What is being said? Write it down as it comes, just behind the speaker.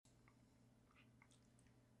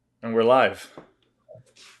And we're live.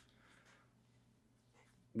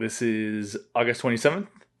 This is August 27th,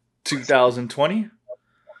 2020.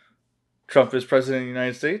 Trump is president of the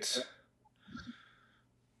United States.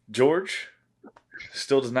 George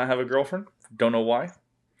still does not have a girlfriend. Don't know why.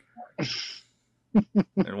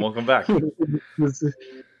 And welcome back.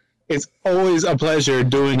 It's always a pleasure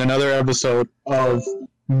doing another episode of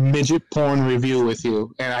midget porn review with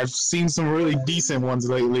you, and I've seen some really decent ones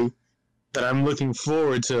lately that I'm looking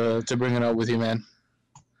forward to bringing up with you, man.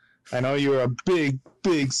 I know you're a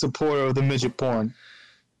big supporter of the midget porn.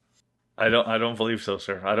 I don't believe so,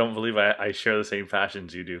 sir. I don't believe I share the same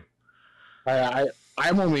passions you do. I, I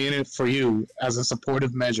I'm only in it for you as a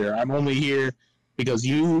supportive measure. I'm only here because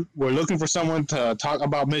you were looking for someone to talk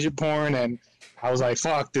about midget porn, and I was like,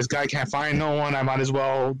 "Fuck, this guy can't find no one. I might as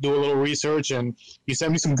well do a little research." And you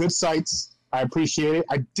sent me some good sites. I appreciate it.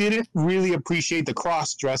 I didn't really appreciate the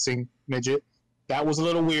cross-dressing midget. That was a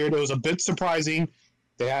little weird. It was a bit surprising.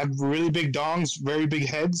 They had really big dongs, very big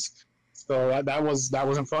heads. So that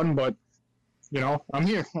wasn't fun. But I'm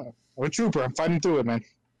here. I'm a trooper. I'm fighting through it, man.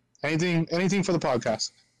 Anything for the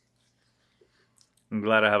podcast. I'm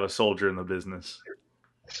glad I have a soldier in the business.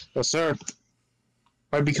 Yes, sir.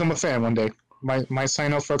 Might become a fan one day. Might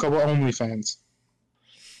sign up for a couple of OnlyFans.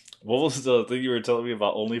 What was the thing you were telling me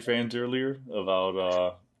about OnlyFans earlier?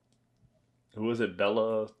 About, who was it?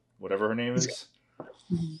 Bella, whatever her name is?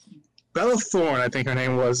 Bella Thorne, I think her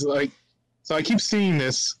name was. So I keep seeing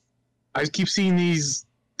this. I keep seeing these,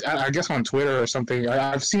 I guess on Twitter or something.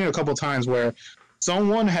 I've seen it a couple times where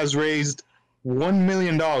someone has raised $1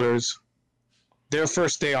 million their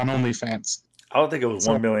first day on OnlyFans. I don't think it was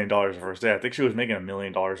So, $1 million the first day. I think she was making $1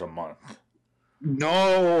 million a month.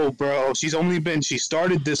 no, bro. She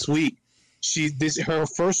started this week. Her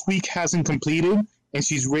first week hasn't completed, and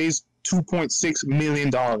she's raised $2.6 million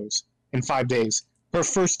in 5 days. Her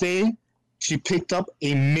first day, she picked up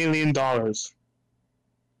 $1 million on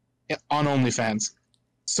OnlyFans.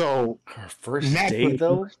 So Her first day, naturally,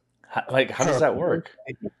 though? How does her that work?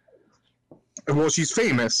 well, she's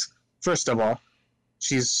famous. First of all,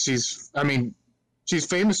 she's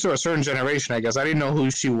famous to a certain generation. I guess I didn't know who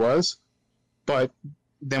she was, but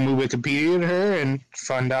then we Wikipedia'd her and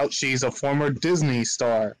found out she's a former Disney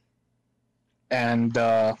star, and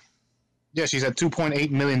yeah, she's at $2.8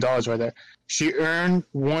 million right there. She earned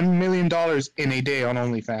 $1 million in a day on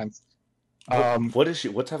OnlyFans. Um, What is she?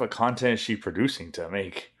 What type of content is she producing to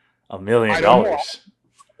make $1 million I don't know. dollars?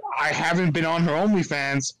 I haven't been on her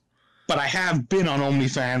OnlyFans, but I have been on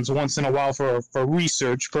OnlyFans once in a while for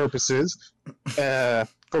research purposes, for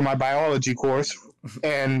my biology course,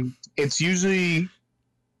 and it's usually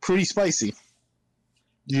pretty spicy.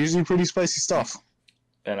 Usually pretty spicy stuff.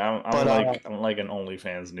 And I'm But like I'm like an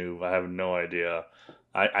OnlyFans noob. I have no idea.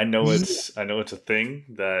 I know it's a thing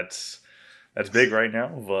that's big right now,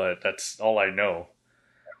 but that's all I know.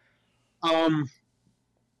 um,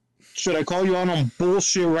 should I call you on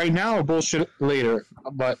bullshit right now or bullshit later?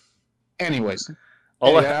 But anyways,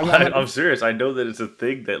 All hey, I, I'm serious. I know that it's a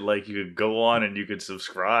thing that like you could go on and you could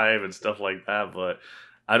subscribe and stuff like that, but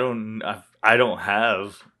I don't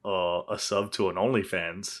have a sub to an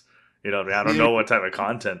OnlyFans. You know what I mean? I don't know what type of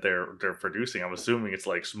content they're producing. I'm assuming it's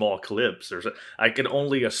like small clips or I can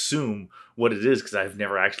only assume what it is because I've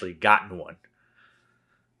never actually gotten one.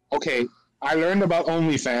 okay, I learned about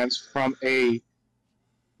OnlyFans from a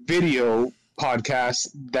video podcast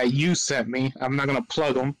that you sent me. I'm not gonna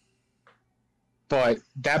plug them, but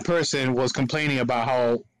that person was complaining about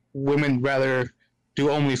how women rather do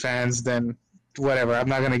OnlyFans than whatever. I'm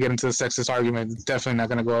not gonna get into the sexist argument. It's definitely not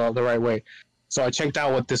gonna go out the right way. So I checked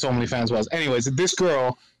out what this OnlyFans was. Anyways, this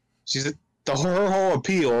girl, she's her whole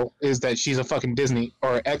appeal is that she's a fucking Disney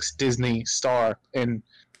or ex Disney star, and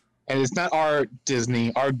it's not our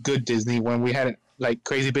Disney, our good Disney when we had like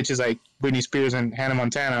crazy bitches like Britney Spears and Hannah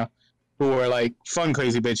Montana, who were like fun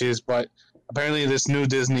crazy bitches. But apparently, this new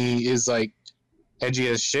Disney is like edgy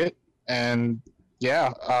as shit. And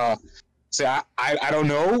yeah, see, I don't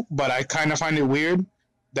know, but I kind of find it weird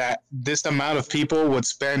that this amount of people would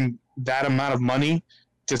spend that amount of money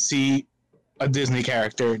to see a Disney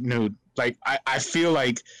character nude. Like I feel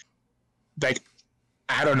like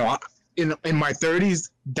I don't know. In my 30s,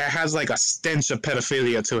 that has like a stench of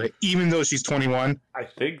pedophilia to it, even though she's 21. I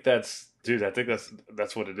think that's dude. I think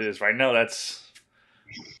that's what it is right now. That's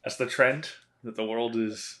the trend that the world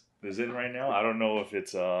is in right now. I don't know if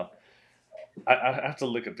it's I have to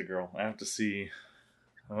look at the girl. I have to see.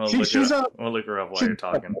 I'm gonna She, look it she's up. a I'm gonna look her up while she's, you're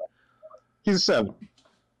talking. she's a 7.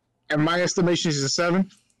 In my estimation, she's a 7.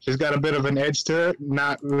 She's got a bit of an edge to her.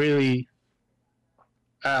 Not really.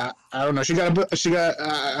 I don't know. She got a bit. She got.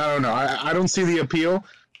 I don't know. I don't see the appeal.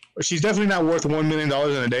 She's definitely not worth $1 million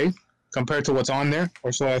in a day compared to what's on there,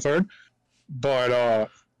 or so I've heard. But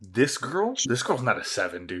This girl's not a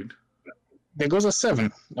 7, dude. that goes to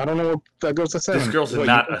 7. I don't know what that goes to This 7. girl's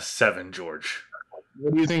not a 7, George.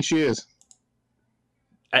 What do you think she is?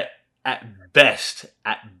 At best,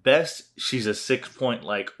 she's a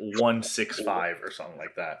 6.165 or something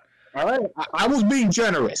like that. All right, I was being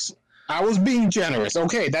generous.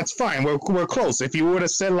 Okay, that's fine. We're close. If you would have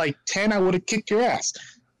said like 10, I would have kicked your ass.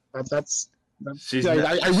 That's She's I,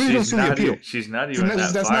 not, I really don't see the appeal. she's not even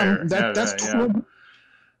that fire. That's yeah.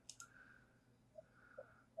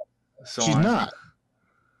 So she's not.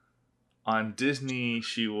 On Disney,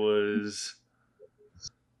 she was.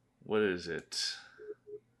 What is it?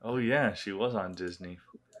 Oh yeah, she was on Disney.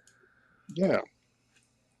 Yeah.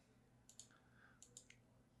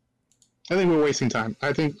 I think we're wasting time.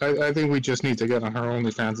 I think we just need to get on her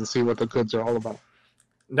OnlyFans and see what the goods are all about.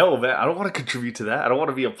 No, man, I don't want to contribute to that. I don't want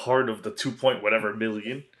to be a part of the 2 point whatever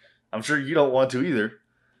million. I'm sure you don't want to either.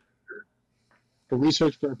 For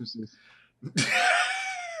research purposes.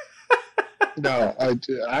 No, I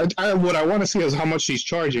what I want to see is how much she's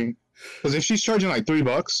charging. Because if she's charging like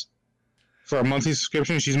 $3 for a monthly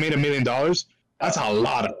subscription, she's made $1 million. That's a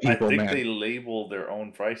lot of people, man. I think they label their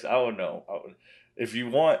own price. I don't know. If you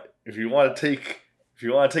want to take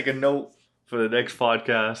a note for the next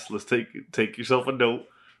podcast, let's take yourself a note,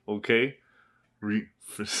 okay?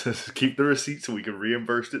 Keep the receipt so we can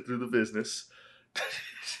reimburse it through the business.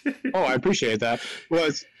 Oh, I appreciate that.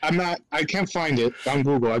 Well, I can't find it on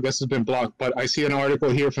Google. I guess it's been blocked. But I see an article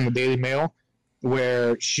here from the Daily Mail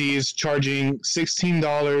where she's charging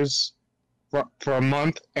 $16 for a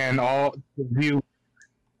month and all view,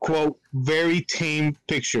 quote, very tame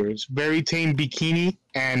pictures, very tame bikini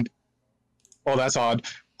and, oh, that's odd,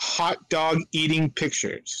 hot dog eating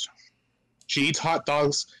pictures. She eats hot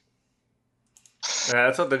dogs. Yeah,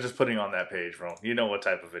 that's what they're just putting on that page, bro. You know what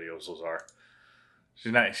type of videos those are.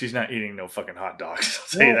 She's not eating no fucking hot dogs. I'll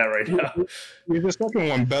tell you that right now. Here's the second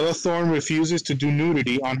one. Bella Thorne refuses to do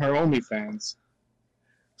nudity on her OnlyFans.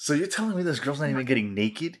 So you're telling me this girl's not even getting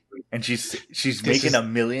naked, and she's making $1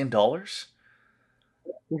 million? This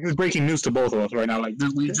is breaking news to both of us right now. Like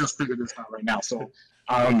we just figured this out right now. So,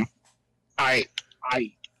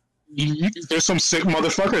 there's some sick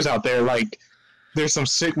motherfuckers out there. Like, there's some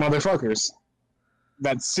sick motherfuckers.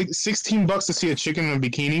 That's $16 to see a chicken in a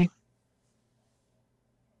bikini.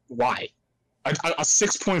 Why? A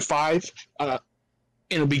 6.5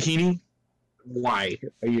 in a bikini? Why?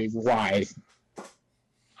 Why?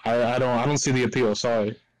 I don't see the appeal.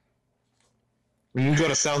 Sorry. When you go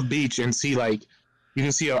to South Beach and see you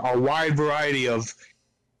can see a wide variety of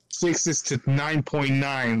 6s to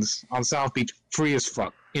 9.9s on South Beach, free as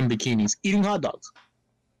fuck in bikinis, eating hot dogs.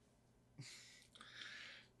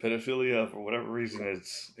 Pedophilia, for whatever reason,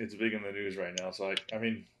 it's big in the news right now. So I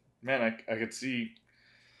mean, man, I could see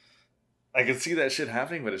that shit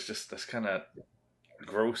happening, but that's kind of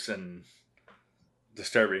gross and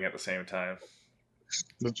disturbing at the same time.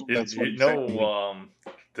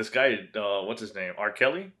 This guy, what's his name? R.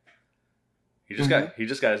 Kelly. He just got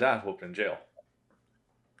his ass whooped in jail.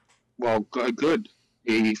 Well, good.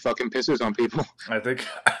 He fucking pisses on people. I think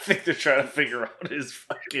they're trying to figure out his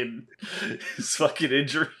fucking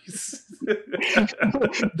injuries.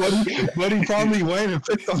 but he probably went and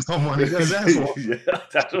picked on someone. He got his ass whooped. Yeah,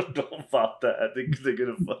 I don't know about that. I think they're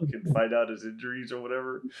gonna fucking find out his injuries or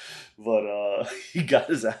whatever. But he got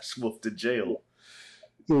his ass whooped in jail.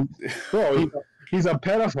 Bro, he's a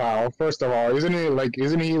pedophile. First of all, isn't he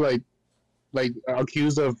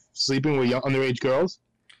accused of sleeping with young underage girls,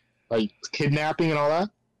 like kidnapping and all that?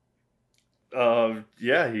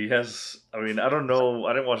 Yeah, he has. I mean, I don't know.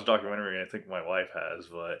 I didn't watch the documentary. I think my wife has,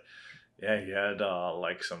 but yeah, he had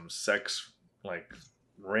some sex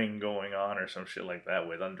ring going on or some shit like that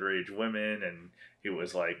with underage women, and he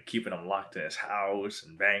was keeping them locked in his house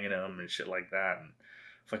and banging them and shit like that, and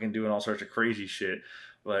fucking doing all sorts of crazy shit.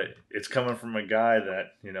 But it's coming from a guy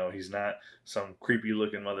that, he's not some creepy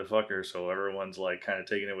looking motherfucker. So everyone's kind of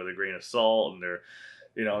taking it with a grain of salt. And they're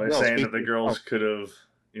saying that the girls could have,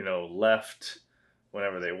 left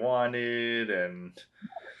whenever they wanted. And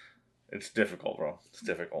it's difficult, bro. It's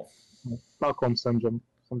difficult. Stockholm syndrome.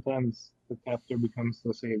 Sometimes the captor becomes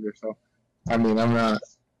the savior. So, I mean, I'm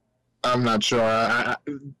not sure.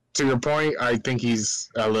 To your point, I think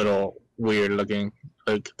he's a little weird looking.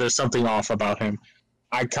 There's something off about him.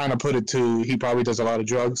 I kind of put it to he probably does a lot of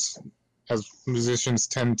drugs, as musicians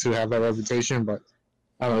tend to have that reputation, but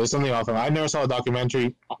I don't know, there's something off him. I never saw a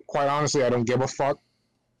documentary. Quite honestly, I don't give a fuck.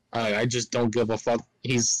 I just don't give a fuck.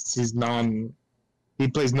 His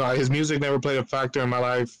music never played a factor in my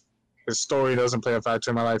life. His story doesn't play a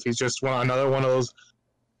factor in my life. He's just another one of those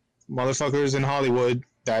motherfuckers in Hollywood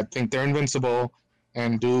that think they're invincible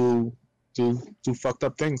and do fucked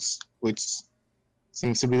up things, which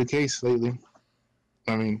seems to be the case lately.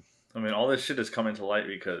 I mean, all this shit is coming to light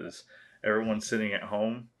because everyone's sitting at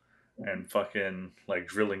home and fucking like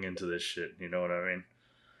drilling into this shit. You know what I mean?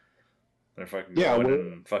 They're fucking going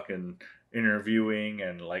and fucking interviewing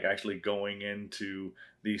and like actually going into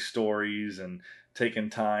these stories and taking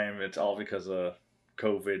time. It's all because of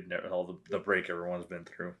COVID and all the break everyone's been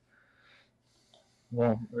through.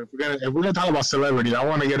 Well, if we're gonna talk about celebrities, I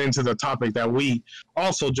want to get into the topic that we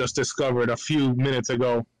also just discovered a few minutes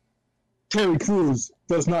ago. Terry Crews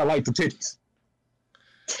does not like the titties.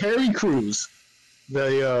 Terry Crews,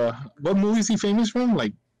 what movie is he famous from?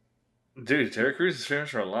 Like, dude, Terry Crews is famous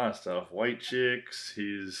for a lot of stuff. White Chicks.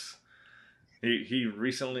 He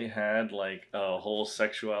recently had like a whole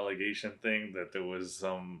sexual allegation thing that there was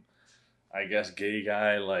some, I guess, gay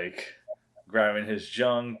guy like grabbing his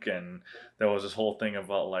junk, and there was this whole thing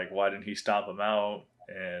about like why didn't he stop him out,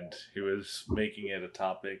 and he was making it a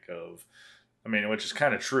topic of, which is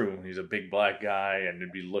kind of true. He's a big black guy, and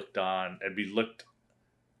it'd be looked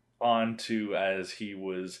onto as he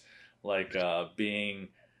was like being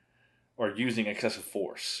or using excessive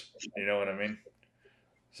force. You know what I mean?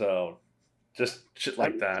 So just shit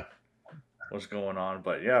like that was going on.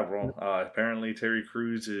 But yeah, bro. Apparently Terry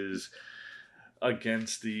Crews is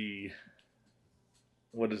against the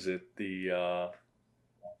the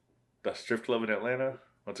strip club in Atlanta.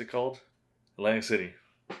 What's it called? Atlantic City.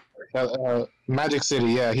 Magic City.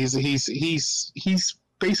 Yeah, he's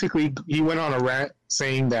basically, he went on a rant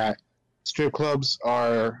saying that strip clubs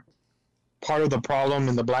are part of the problem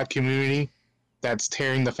in the black community that's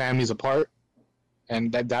tearing the families apart,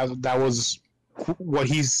 and that was what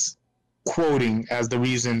he's quoting as the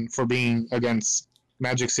reason for being against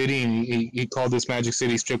Magic City, and he called this Magic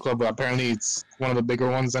City strip club, but apparently it's one of the bigger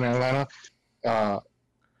ones in Atlanta. I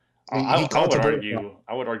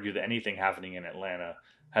would argue that anything happening in Atlanta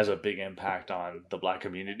has a big impact on the black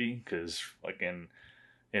community, because like in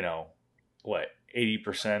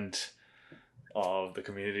 80% of the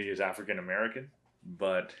community is African American.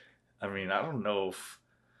 But I don't know if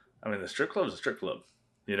the strip club is a strip club.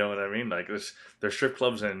 You know what I mean? Like there's strip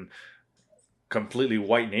clubs in completely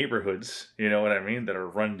white neighborhoods, you know what I mean, that are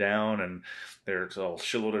run down, and there's a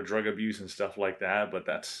shitload of drug abuse and stuff like that. But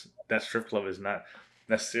that strip club is not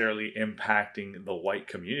necessarily impacting the white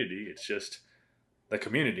community. It's just the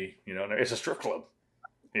community, it's a strip club.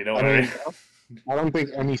 You know what I mean? I don't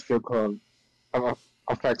think any strip club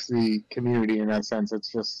affects the community in that sense.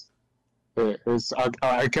 It's just,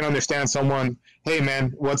 I can understand someone, hey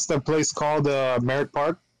man, what's the place called? Merrick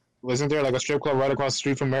Park? Wasn't there like a strip club right across the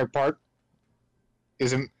street from Merrick Park?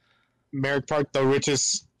 Isn't Merrick Park the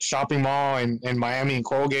richest shopping mall in Miami and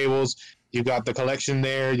Coral Gables? You got the Collection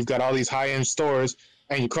there. You've got all these high end stores,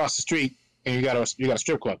 and you cross the street and you got a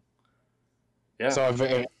strip club. Yeah.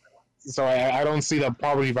 So I don't see the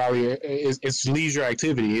poverty value. It's leisure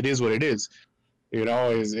activity. It is what it is.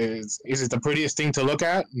 Is it the prettiest thing to look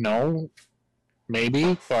at? No,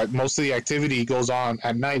 maybe, but most of the activity goes on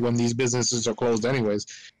at night when these businesses are closed anyways.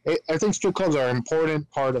 I think strip clubs are an important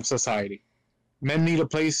part of society. Men need a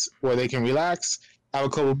place where they can relax, have a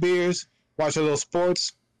couple beers, watch a little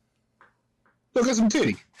sports, look at some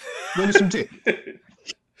titty.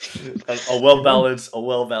 A well balanced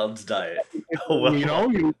diet.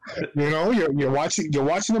 You're watching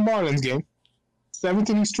the Marlins game. 7th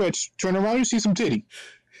inning stretch. Turn around, you see some titty.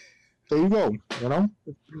 There you go.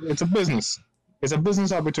 It's a business. It's a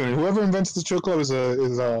business opportunity. Whoever invents the strip club is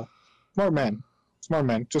a smart man. Smart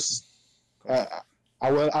man. Just I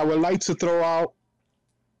would like to throw out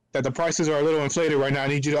that the prices are a little inflated right now. I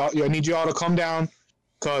need you all to come down,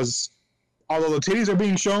 because although the titties are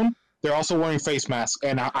being shown, they're also wearing face masks,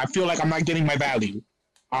 and I feel like I'm not getting my value.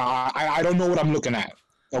 I don't know what I'm looking at.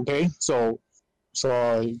 Okay, so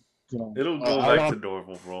it'll go back to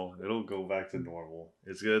normal, bro. It'll go back to normal.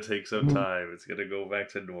 It's gonna take some time. It's gonna go back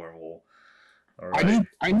to normal. All right.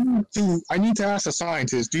 I need to ask a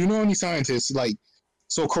scientist. Do you know any scientists? Like,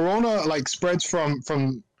 so corona like spreads from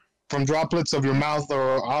droplets of your mouth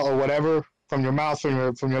or whatever, from your mouth,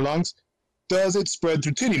 from your lungs. Does it spread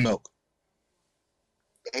through titty milk?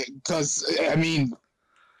 Because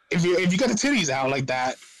if you got the titties out like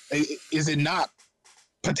that, is it not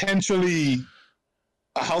potentially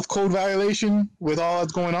a health code violation with all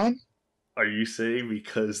that's going on? Are you saying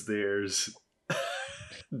because there's?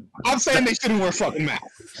 I'm saying they shouldn't wear fucking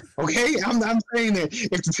masks. Okay, I'm saying that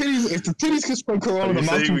if the titties can spread corona, the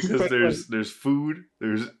mouth because there's food,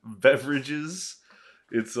 there's beverages.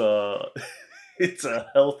 It's it's a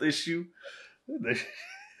health issue. The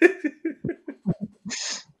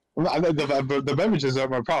beverages are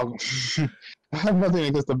my problem. I have nothing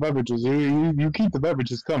against the beverages. You keep the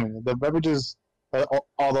beverages coming. The beverages,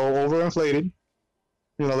 although overinflated,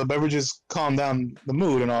 the beverages calm down the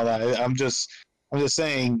mood and all that. I'm just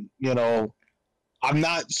saying, I'm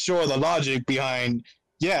not sure the logic behind.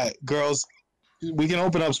 Yeah, girls, we can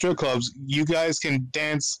open up strip clubs. You guys can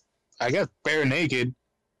dance, I guess, bare naked,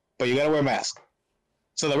 but you gotta wear a mask.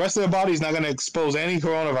 So the rest of the body is not gonna expose any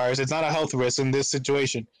coronavirus. It's not a health risk in this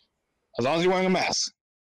situation, as long as you're wearing a mask.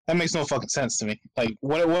 That makes no fucking sense to me. Like,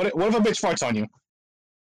 what if a bitch farts on you?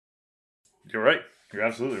 You're right. You're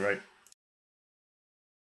absolutely right.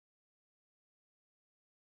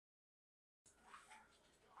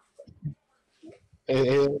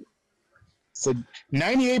 So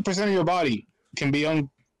 98% of your body can be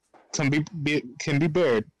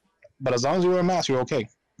bared, but as long as you wear a mask, you're okay.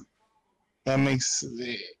 That makes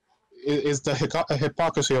is the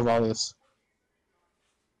hypocrisy of all this.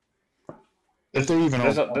 If they're even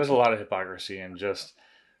there's a lot of hypocrisy and just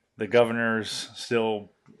the governors still,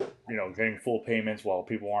 getting full payments while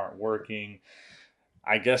people aren't working.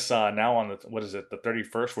 I guess now on the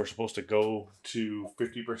 31st, we're supposed to go to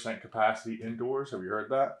 50% capacity indoors. Have you heard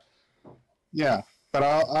that? Yeah, but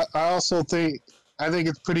I also think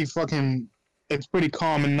it's pretty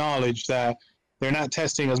common knowledge that they're not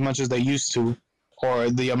testing as much as they used to, or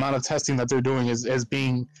the amount of testing that they're doing is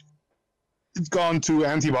being gone to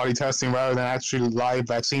antibody testing rather than actually live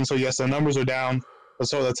vaccine. So yes, the numbers are down, but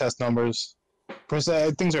so are the test numbers.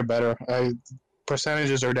 Things are better.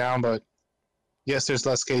 Percentages are down, but yes, there's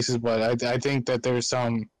less cases. But I think that there's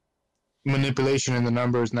some manipulation in the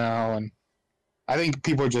numbers now, and I think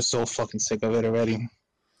people are just so fucking sick of it already.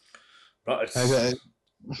 But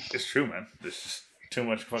it's true, man. There's just too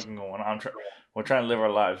much fucking going on. We're trying to live our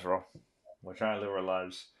lives, bro. We're trying to live our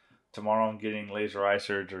lives. Tomorrow I'm getting laser eye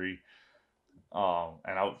surgery.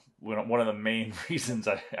 And one of the main reasons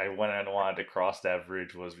I went and wanted to cross that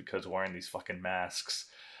bridge was because wearing these fucking masks,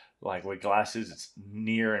 like with glasses, it's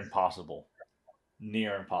near impossible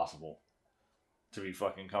to be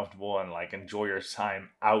fucking comfortable and like enjoy your time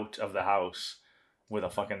out of the house with a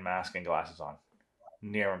fucking mask and glasses on.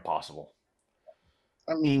 Near impossible.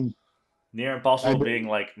 I mean, near impossible being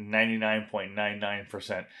like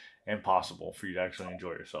 99.99% impossible for you to actually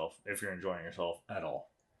enjoy yourself if you're enjoying yourself at all.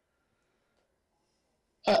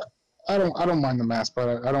 I don't mind the mask,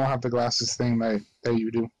 but I don't have the glasses thing that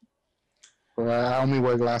you do. But I only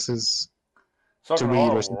wear glasses to read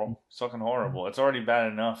or something. It's fucking horrible. It's already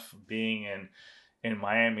bad enough being in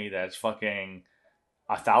Miami that's fucking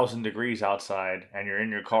 1,000 degrees outside and you're in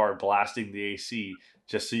your car blasting the AC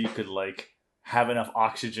just so you could like have enough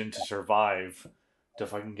oxygen to survive to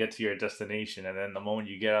fucking get to your destination. And then the moment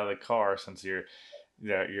you get out of the car, since your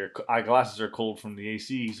eyeglasses are cold from the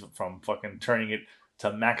ACs from fucking turning it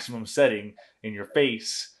to maximum setting in your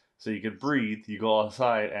face so you can breathe, you go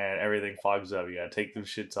outside and everything fogs up. You gotta take those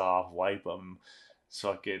shits off, wipe them. It's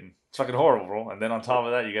fucking horrible, bro. And then on top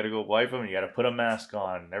of that, you gotta go wipe them. You gotta put a mask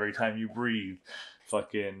on every time you breathe.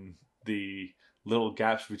 Fucking the little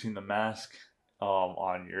gaps between the mask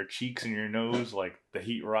on your cheeks and your nose, like the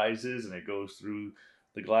heat rises and it goes through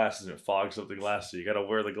the glasses and it fogs up the glasses. So you gotta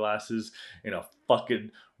wear the glasses in a fucking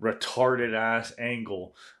retarded ass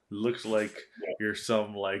angle. Looks like you're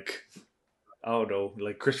some like, I don't know,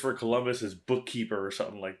 like Christopher Columbus's bookkeeper or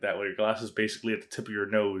something like that, where your glasses basically at the tip of your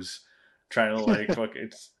nose, trying to like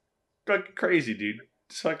it's fucking crazy, dude.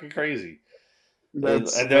 It's fucking crazy. And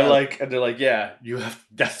they're like, yeah, you have.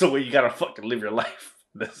 That's the way you gotta fucking live your life.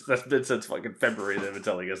 That's been since fucking February. They've been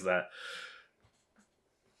telling us that.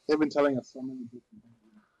 They've been telling us so many different things.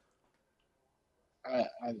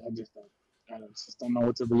 I just don't know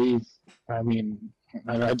what to believe. I mean,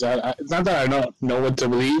 it's not that I don't know what to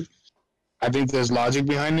believe. I think there's logic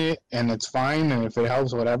behind it, and it's fine, and if it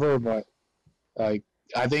helps, whatever. But like,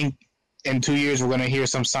 I think in 2 years we're gonna hear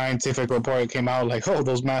some scientific report that came out like, oh,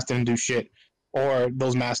 those masks didn't do shit, or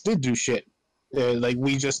those masks did do shit. Like,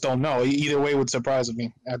 we just don't know. Either way would surprise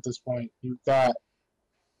me at this point. You've got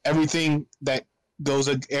everything that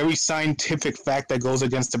every scientific fact that goes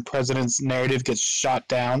against the president's narrative gets shot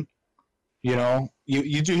down.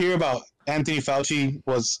 You do hear about Anthony Fauci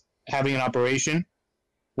was having an operation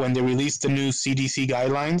when they released the new CDC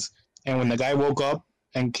guidelines, and when the guy woke up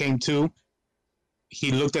and came to,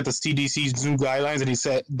 he looked at the CDC's new guidelines and he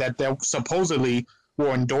said that they supposedly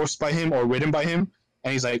were endorsed by him or written by him,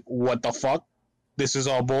 and he's like, what the fuck? This is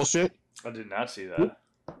all bullshit? I did not see that.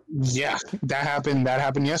 Yeah, that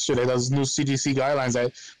happened yesterday. Those new CDC guidelines,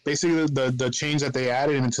 that basically the change that they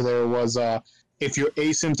added into there was if you're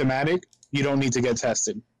asymptomatic you don't need to get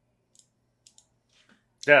tested.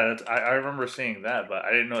 Yeah, I remember seeing that, but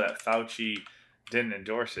I didn't know that Fauci didn't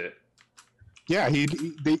endorse it. Yeah,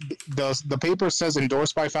 the paper says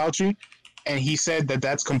endorsed by Fauci, and he said that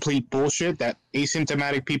that's complete bullshit. That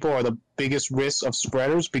asymptomatic people are the biggest risk of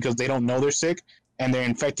spreaders because they don't know they're sick and they're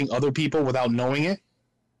infecting other people without knowing it.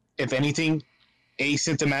 If anything,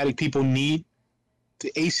 asymptomatic people need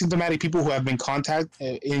the asymptomatic people who have been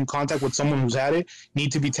in contact with someone who's had it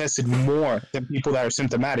need to be tested more than people that are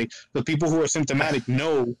symptomatic. The people who are symptomatic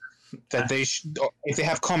know that if they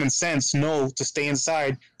have common sense, know to stay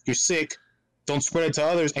inside. You're sick, don't spread it to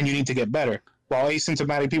others, and you need to get better. While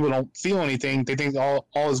asymptomatic people don't feel anything, they think all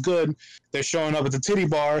is good. They're showing up at the titty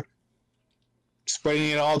bar, spreading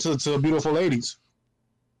it all to the beautiful ladies.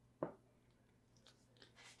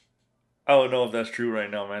 I don't know if that's true right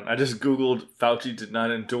now, man. I just Googled Fauci did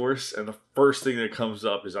not endorse, and the first thing that comes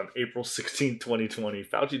up is on April 16, 2020.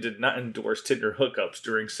 Fauci did not endorse Tinder hookups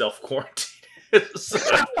during self quarantine. so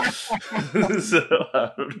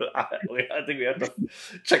I don't know. I think we have to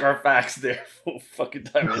check our facts there before fucking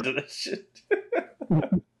dive into this shit.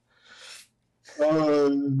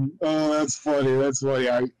 That's funny. That's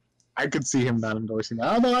funny. I could see him not endorsing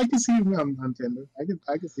that. Although I could see him on Tinder.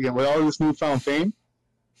 I could see him with all this newfound fame.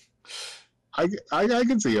 I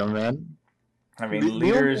can see him, man. I mean,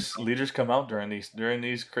 leaders come out during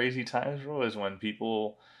these crazy times, bro. Is when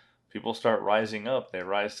people start rising up. They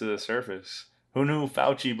rise to the surface. Who knew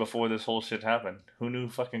Fauci before this whole shit happened? Who knew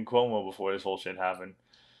fucking Cuomo before this whole shit happened?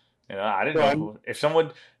 You know, I didn't know. If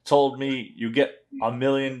someone told me you get $1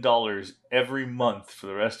 million every month for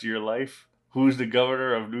the rest of your life, who's the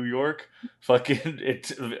governor of New York? Fucking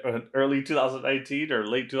it's early 2019 or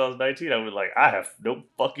late 2019. I was like, I have no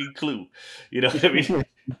fucking clue. You know what I mean?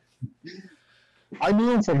 I knew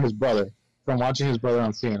him from his brother, from watching his brother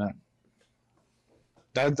on CNN.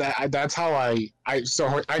 That's how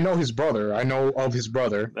so I know his brother. I know of his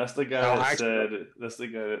brother. That's the guy that said. That's the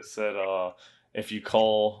guy that said. If you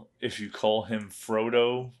call him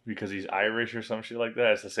Frodo because he's Irish or some shit like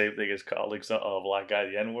that, it's the same thing as calling a black guy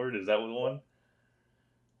the N word. Is that the one?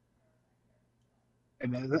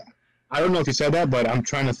 I don't know if he said that, but I'm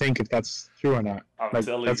trying to think if that's true or not. I'm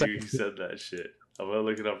telling you, he said that shit. I'm gonna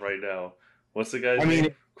look it up right now. What's the guy's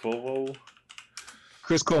name? Cuomo?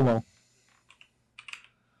 Chris Cuomo.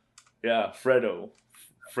 Yeah, Fredo.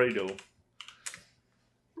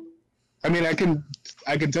 I mean, I can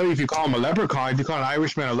tell you if you call him a leprechaun, if you call an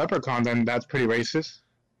Irishman a leprechaun, then that's pretty racist.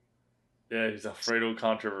 Yeah, he's a Fredo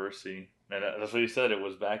controversy. And that's what he said. It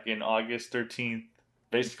was back in August 13th,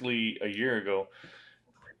 basically a year ago.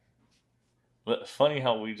 But funny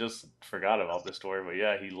how we just forgot about this story, but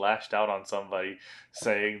yeah, he lashed out on somebody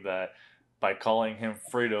saying that by calling him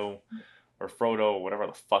Fredo or Frodo or whatever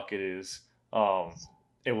the fuck it is,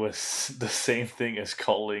 it was the same thing as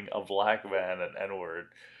calling a black man an N-word.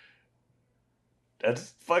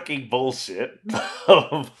 That's fucking bullshit. You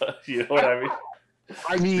know what I mean?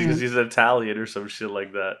 I mean, because he's Italian or some shit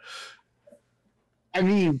like that. I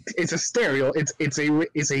mean, it's a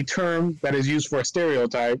it's a term that is used for a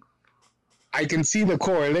stereotype. I can see the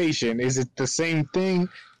correlation. Is it the same thing?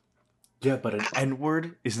 Yeah, but an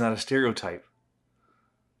N-word is not a stereotype.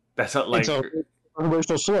 That's not like... It's a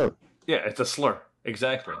racial slur. Yeah, it's a slur.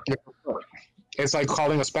 Exactly. It's like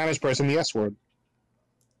calling a Spanish person the S-word.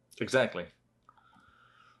 Exactly.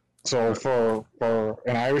 So for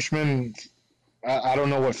an Irishman, I don't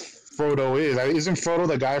know what Frodo is. Isn't Frodo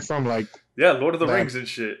the guy from like... Yeah, Lord of the Rings and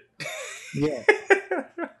shit. Yeah.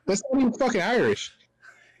 That's not even fucking Irish.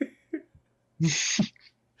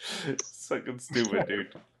 Fucking stupid,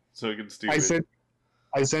 dude. Fucking stupid.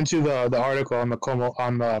 I sent you the article on the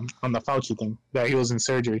Fauci thing that he was in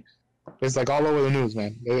surgery. It's like all over the news,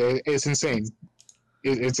 man. It's insane.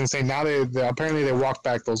 It's insane. Now they apparently they walked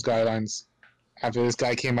back those guidelines after this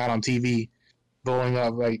guy came out on TV, blowing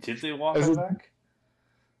up like. Did they walk them back?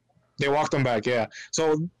 They walked them back, yeah.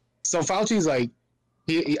 So Fauci's like,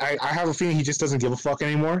 I have a feeling he just doesn't give a fuck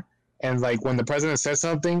anymore. And like when the president says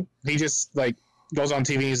something, he just like goes on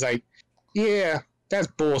TV. He's like, "Yeah, that's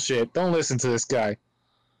bullshit. Don't listen to this guy.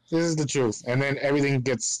 This is the truth." And then everything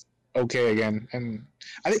gets okay again. And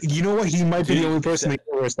I think you know what? He might be the only person in the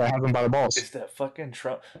universe that has him by the balls. It's that fucking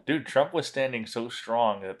Trump, dude. Trump was standing so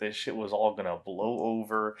strong that this shit was all gonna blow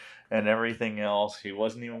over and everything else. He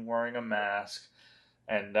wasn't even wearing a mask,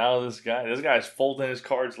 and now this guy's folding his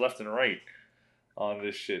cards left and right on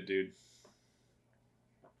this shit, dude.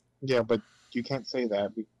 Yeah, but you can't say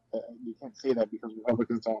that. You can't say that because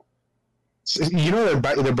Republicans don't. You know they're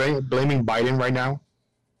blaming Biden right now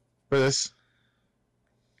for this.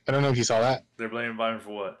 I don't know if you saw that. They're blaming Biden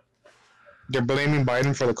for what? they're blaming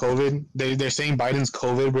Biden for the COVID. They're saying Biden's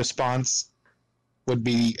COVID response would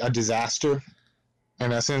be a disaster.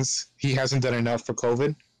 In essence, he hasn't done enough for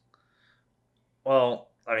COVID. Well,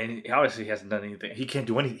 I mean, obviously he hasn't done anything. He can't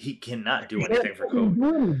do any. He cannot do He can't anything for fucking COVID.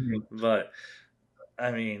 do anything. But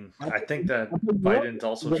I mean, I I think that think what? Biden's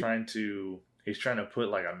also trying to. He's trying to put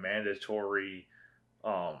like a mandatory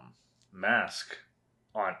um, mask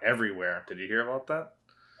on everywhere. Did you hear about that?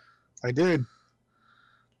 I did.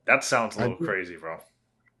 That sounds a I little did. crazy, bro.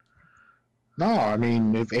 No, I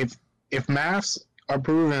mean, if masks are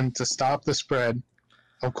proven to stop the spread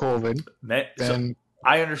of COVID, So then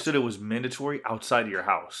I understood it was mandatory outside of your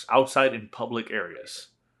house, outside in public areas.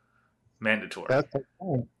 Mandatory. that's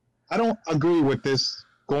fine. I don't agree with this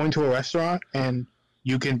going to a restaurant and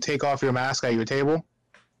you can take off your mask at your table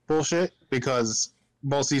bullshit because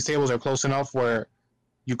most of these tables are close enough where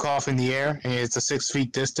you cough in the air and it's a 6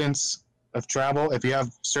 feet distance of travel. If you have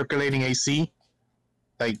circulating AC,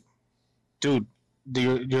 like, dude,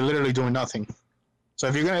 you're literally doing nothing. So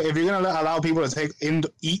if you're gonna allow people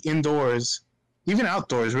to eat indoors, even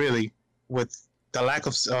outdoors, really, with the lack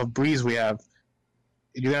of breeze we have,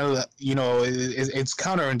 you're gonna it's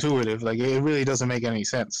counterintuitive. Like it really doesn't make any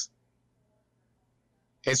sense.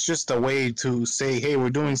 It's just a way to say, hey, we're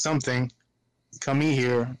doing something. Come eat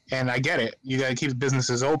here, and I get it. You gotta keep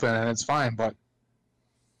businesses open, and it's fine. But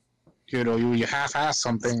you half-ass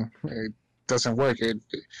something, it doesn't work.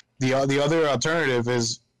 The other alternative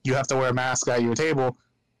is you have to wear a mask at your table.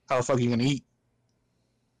 How the fuck are you gonna eat?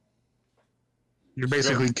 You're It's true.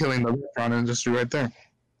 basically killing the restaurant industry right there.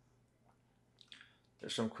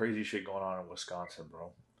 There's some crazy shit going on in Wisconsin,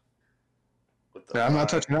 bro. With the Yeah, I'm not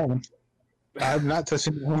touching that one. I'm not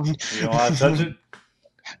touching that one. You don't want to touch it?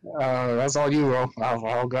 That's all you, bro.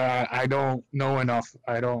 I don't know enough.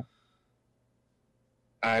 I don't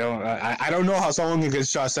know how someone can get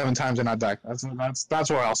shot 7 times and not die. That's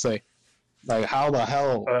what I'll say. Like, how the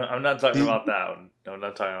hell? I'm not talking about that one. I'm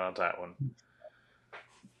not talking about that one.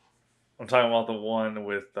 I'm talking about the one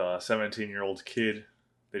with 17-year-old kid.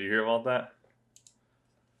 Did you hear about that?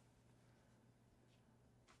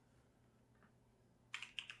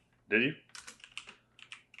 Did you?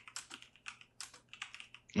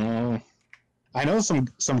 I know some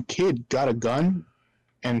kid got a gun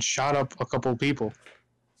and shot up a couple people.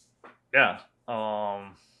 Yeah.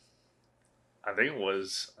 I think it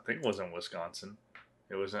was in Wisconsin.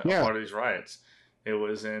 It was a Yeah, part of these riots. It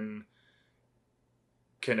was in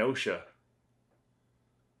Kenosha.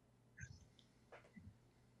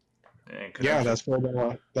 In yeah.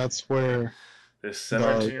 Kenosha. That's where This the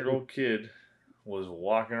 17-year-old kid was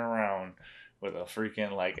walking around with a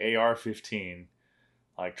freaking like AR-15,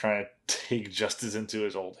 like trying to take justice into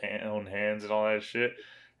his own hands and all that shit.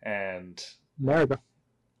 And America.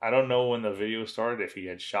 I don't know when the video started, if he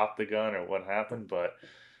had shot the gun or what happened, but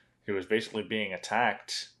he was basically being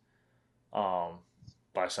attacked um,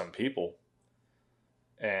 by some people,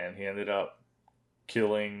 and he ended up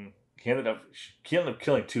killing. He ended up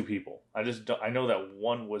killing 2 people. I know that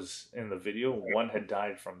one was in the video. One had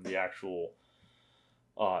died from the actual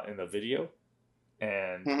in the video,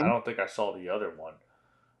 and I Mm-hmm. don't think I saw the other one.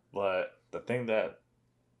 But the thing that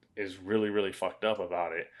is really really fucked up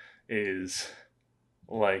about it is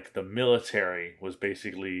like the military was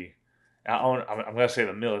basically. I'm gonna say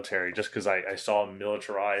the military just because I saw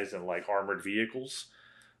militarized and like armored vehicles,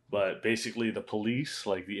 but basically the police,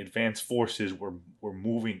 like the advanced forces, were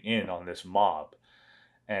moving in on this mob,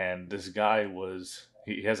 and this guy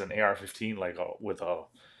he has an AR-15 like with a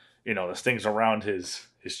this thing's around his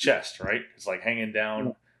chest, right? It's like hanging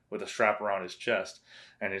down with a strap around his chest,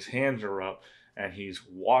 and his hands are up, and he's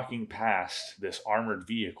walking past this armored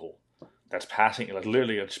vehicle that's passing, like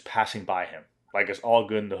literally it's passing by him, like it's all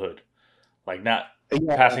good in the hood, like not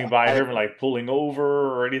passing Yeah, by him, like pulling over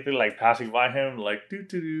or anything, like passing by him, like doo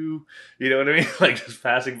doo doo. You know what I mean? Like just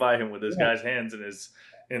passing by him with this yeah, guy's hands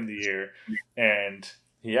in the air, and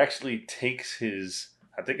he actually takes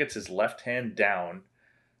I think it's his left hand down,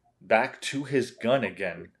 back to his gun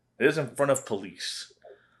again. It is in front of police,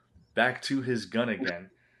 back to his gun again,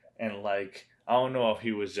 and like I don't know if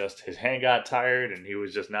he was just his hand got tired and he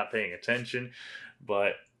was just not paying attention,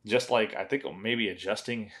 but just like I think maybe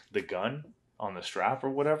adjusting the gun on the strap or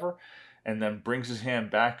whatever, and then brings his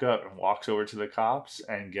hand back up and walks over to the cops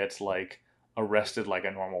and gets like arrested like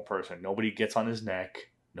a normal person. Nobody gets on his neck,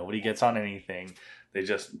 nobody gets on anything. They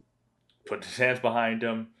just put his hands behind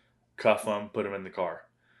him, cuff him, put him in the car.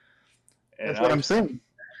 And that's I what I'm was, saying.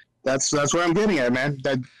 That's what I'm getting at, man.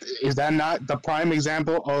 That not the prime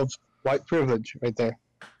example of white privilege right there?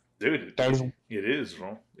 dude, That is it is,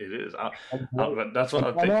 bro. It is. like, That's what like,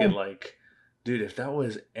 I'm I thinking. know. Like, dude, if that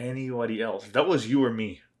was anybody else, if that was you or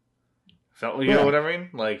me, if that, you know Yeah, what I mean?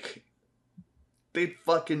 Like, they'd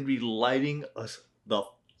fucking be lighting us the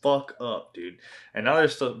fuck up, dude. And now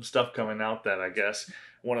there's some stuff coming out that I guess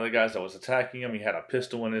one of the guys that was attacking him, he had a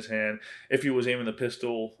pistol in his hand. If he was aiming the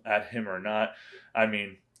pistol at him or not, I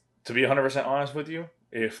mean, to be 100% honest with you,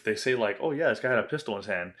 if they say like, "Oh yeah, this guy had a pistol in his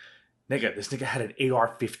hand," nigga, this nigga had an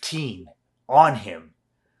AR-15 on him.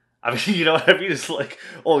 I mean, you know what I mean? It's like,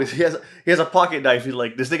 oh, he has a pocket knife. He's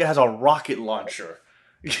like, this nigga has a rocket launcher.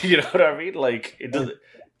 You know what I mean? Like, it doesn't.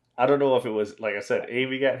 I don't know if it was, like I said,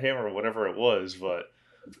 aiming at him or whatever it was, but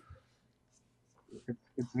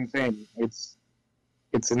it's insane.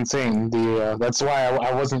 It's insane. The That's why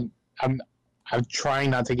I wasn't. I'm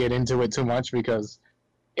trying not to get into it too much because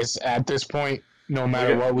it's at this point. No we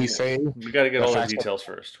matter got what we say, we got to get the all the facts. details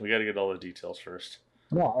first. We got to get all the details first.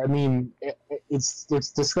 No, I mean it's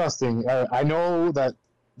disgusting. I know that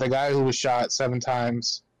the guy who was shot 7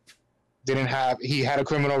 times didn't have he had a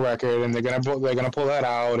criminal record, and they're gonna pull that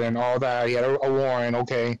out and all that. He had a warrant.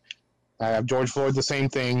 Okay, George Floyd the same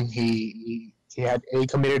thing. He had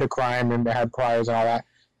committed a crime and had priors and all that,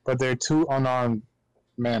 but they're two unarmed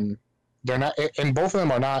men. They're not, and both of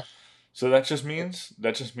them are not. So that just means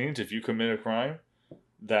if you commit a crime,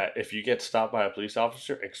 that if you get stopped by a police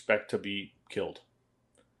officer, expect to be killed.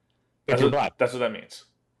 If you're black, That's what that means.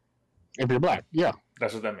 if you're black, yeah.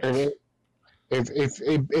 That's what that means.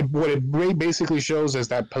 If what it basically shows is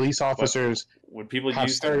that police But officers when people have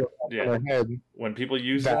use that, stereotypes in yeah, their head when people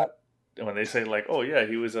use that that, when they say like, "Oh yeah,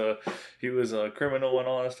 he was a criminal and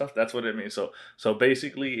all that stuff," that's what it means. So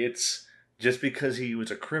basically, it's just because he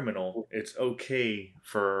was a criminal, it's okay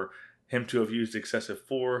for him to have used excessive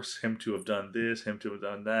force, him to have done this, him to have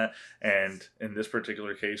done that, and in this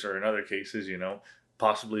particular case or in other cases,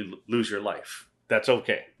 possibly lose your life. That's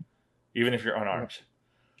okay, even if you're unarmed.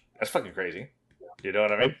 That's fucking crazy. You know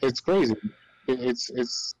what I mean? it's crazy.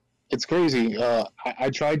 It's crazy. I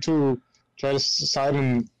tried to side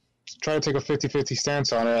and try to take a 50-50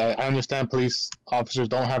 stance on it. I understand police officers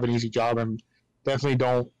don't have an easy job and definitely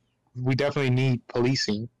don't. We definitely need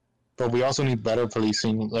policing, but we also need better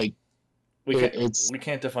policing. Like We can't it's we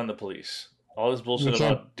can't defund the police. All this we bullshit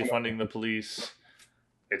can't. about defunding the police,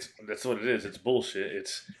 that's what it is. It's bullshit.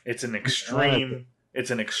 It's an extreme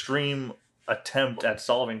attempt at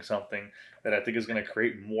solving something that I think is going to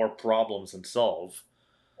create more problems than solve.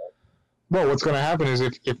 Well, what's going to happen is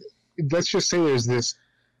if let's just say there's this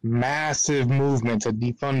massive movement to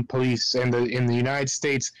defund police, and in the United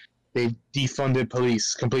States they've defunded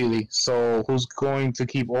police completely. So who's going to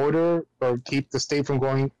keep order or keep the state from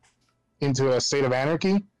going into a state of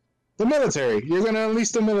anarchy? The military. You're going to unleash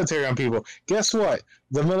the military on people. Guess what?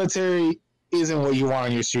 The military isn't what you want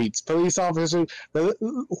on your streets. Police officers,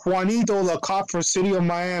 Juanito, the cop for City of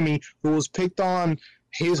Miami, who was picked on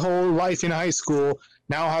his whole life in high school,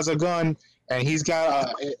 now has a gun and he's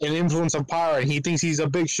got an influence of power and he thinks he's a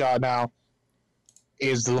big shot now,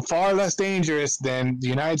 is far less dangerous than the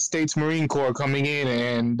United States Marine Corps coming in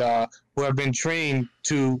and who have been trained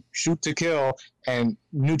to shoot to kill and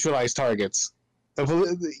neutralize targets.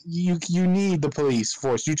 You need the police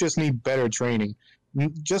force. You just need better training.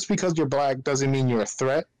 Just because you're black doesn't mean you're a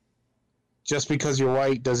threat. Just because you're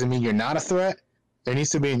white doesn't mean you're not a threat. There needs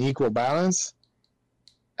to be an equal balance.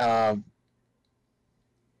 Um,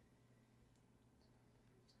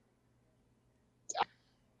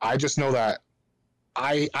 I just know that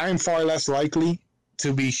I am far less likely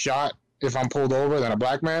to be shot if I'm pulled over than a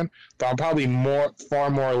black man, but I'm probably far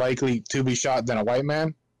more likely to be shot than a white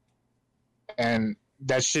man, and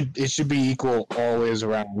it should be equal always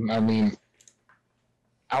around. I mean,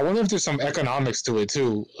 I wonder if there's some economics to it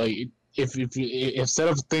too. Like if instead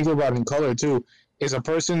of thinking about it in color too, is a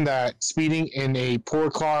person that speeding in a poor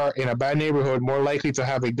car in a bad neighborhood more likely to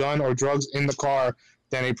have a gun or drugs in the car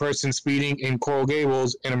than a person speeding in Coral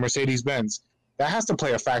Gables in a Mercedes Benz? That has to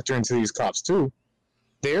play a factor into these cops too.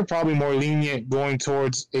 They're probably more lenient going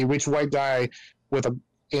towards a rich white guy with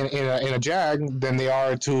in a Jag than they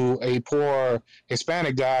are to a poor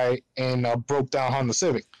Hispanic guy in a broke down Honda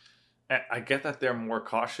Civic. I get that they're more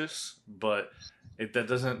cautious, but that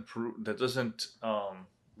doesn't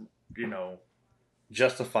you know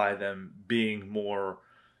justify them being more,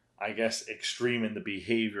 I guess, extreme in the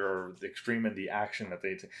behavior or extreme in the action that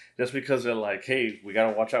they take. Just because they're like, hey, we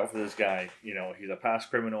got to watch out for this guy. He's a past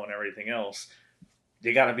criminal and everything else.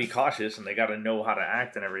 They got to be cautious and they got to know how to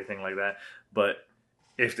act and everything like that. But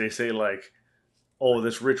if they say like, oh,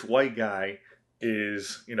 this rich white guy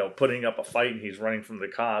is, putting up a fight and he's running from the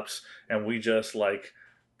cops, and we just like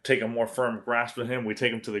take a more firm grasp of him. We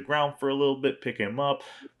take him to the ground for a little bit, pick him up,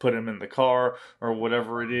 put him in the car or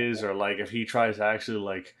whatever it is. Or like if he tries to actually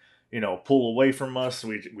like, pull away from us,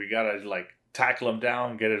 we gotta like tackle him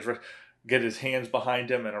down, get his hands behind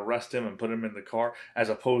him and arrest him and put him in the car, as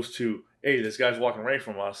opposed to, hey, this guy's walking away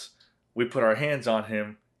from us. We put our hands on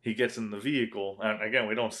him. He gets in the vehicle. And again,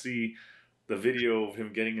 we don't see the video of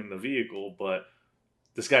him getting in the vehicle, but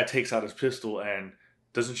this guy takes out his pistol and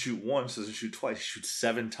doesn't shoot once, doesn't shoot twice, he shoots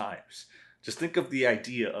 7 times. Just think of the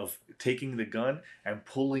idea of taking the gun and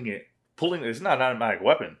pulling it. It's not an automatic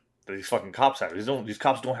weapon that these fucking cops have. These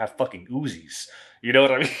cops don't have fucking Uzis. You know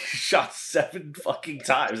what I mean? He shot 7 fucking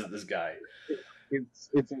times at this guy. It's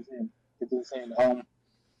insane. It's insane.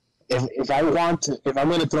 If I'm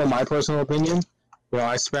going to throw my personal opinion,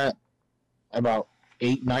 I spent about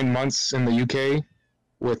 8-9 months in the UK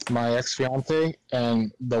with my ex-fiance,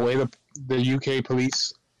 and the way the UK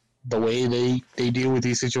police, the way they deal with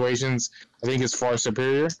these situations, I think is far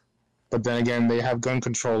superior. But then again, they have gun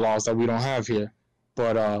control laws that we don't have here.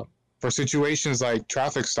 But for situations like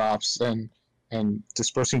traffic stops and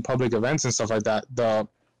dispersing public events and stuff like that, the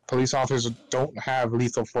police officers don't have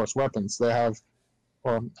lethal force weapons. They have,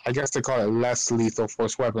 or I guess they call it less lethal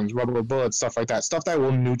force weapons, rubber bullets, stuff like that. Stuff that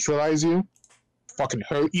will neutralize you, fucking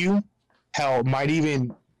hurt you. Hell, might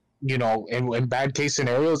even, in bad case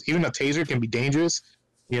scenarios, even a taser can be dangerous.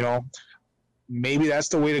 Maybe that's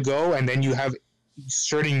the way to go. And then you have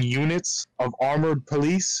certain units of armed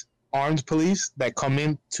police that come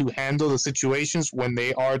in to handle the situations when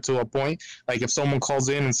they are to a point. Like if someone calls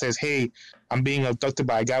in and says, hey, I'm being abducted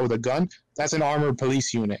by a guy with a gun, that's an armored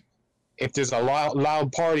police unit. If there's a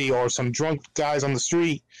loud party or some drunk guys on the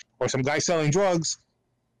street or some guy selling drugs,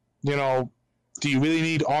 do you really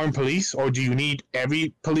need armed police, or do you need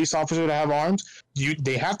every police officer to have arms?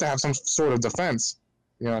 They have to have some sort of defense.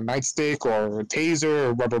 A nightstick or a taser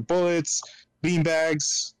or rubber bullets,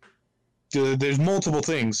 beanbags. There's multiple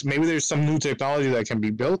things. Maybe there's some new technology that can be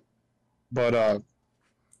built, but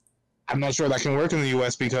I'm not sure that can work in the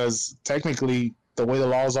U.S. because technically the way the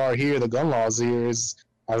laws are here, the gun laws here is,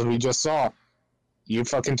 as we just saw, you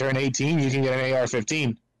fucking turn 18, you can get an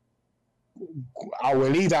AR-15.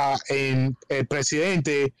 Abuelita and El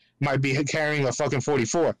Presidente might be carrying a fucking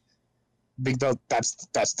 44. Because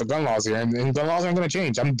that's the gun laws here, and gun laws aren't going to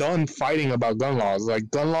change. I'm done fighting about gun laws. Like,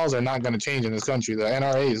 gun laws are not going to change in this country. The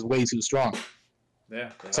NRA is way too strong.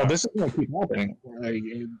 Yeah. So this is going to keep happening.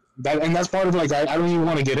 And that's part of, like, I don't even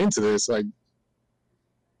want to get into this. Like,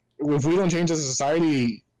 if we don't change as a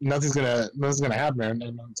society, nothing's gonna happen.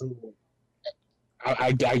 And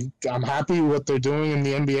I'm happy with what they're doing in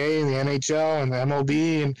the NBA and the NHL and the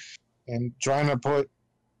MLB and trying to put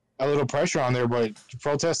a little pressure on there, but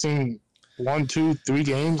protesting 1, 2, 3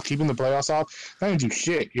 games, keeping the playoffs off, that doesn't do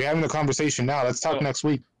shit. You're having a conversation now. Let's talk next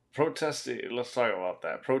week. Protesting. Let's talk about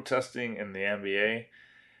that. Protesting in the NBA.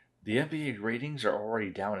 The NBA ratings are already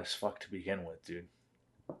down as fuck to begin with, dude.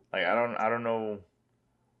 Like I don't know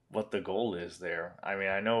what the goal is there. I mean,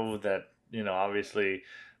 I know that obviously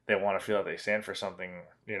they want to feel that they stand for something,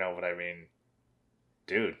 but I mean,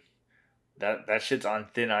 dude, that shit's on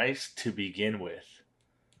thin ice to begin with.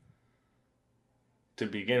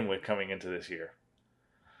 Coming into this year.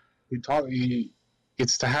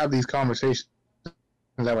 It's to have these conversations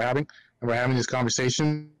that we're having, and we're having this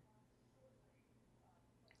conversation.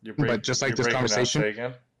 But just like this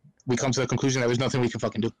conversation, we come to the conclusion that there's nothing we can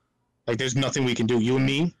fucking do. Like, there's nothing we can do. You and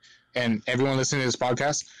me and everyone listening to this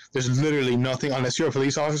podcast, there's literally nothing, unless you're a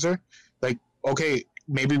police officer. Like, okay,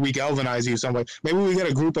 maybe we galvanize you some way. Maybe we get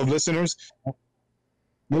a group of listeners.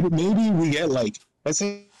 Maybe we get, like, let's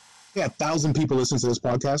say 1,000 people listen to this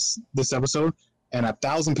podcast, this episode, and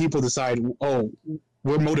 1,000 people decide, oh,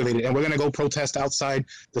 we're motivated and we're going to go protest outside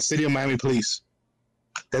the city of Miami police.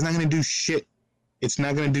 That's not going to do shit. It's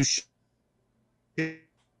not going to do shit.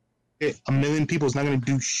 1 million people is not going to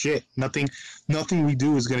do shit. Nothing we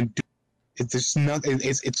do is going to do.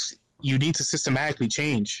 It's you need to systematically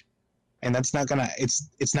change, and that's not gonna.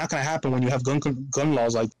 It's not gonna happen when you have gun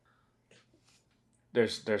laws like.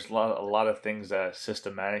 There's a lot of things that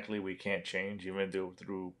systematically we can't change, even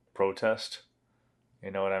through protest. You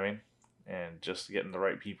know what I mean? And just getting the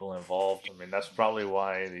right people involved. I mean, that's probably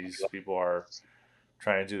why these people are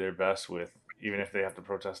trying to do their best with, even if they have to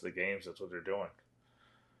protest the games. That's what they're doing.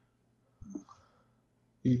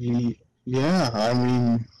 Yeah, I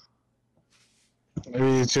mean,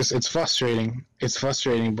 it's frustrating. It's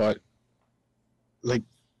frustrating, but like,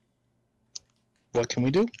 what can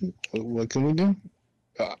we do? What can we do?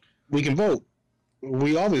 We can vote.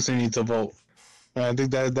 We obviously need to vote. And I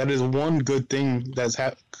think that is one good thing that's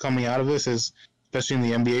coming out of this, is especially in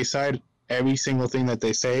the NBA side every single thing that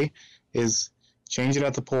they say is change it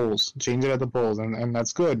at the polls, and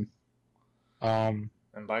that's good. And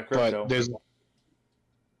buy But crypto. there's,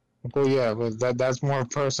 well, yeah, but that's more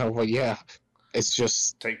personal. But yeah, it's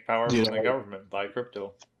just, Take power you from the know, government. Buy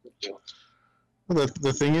crypto.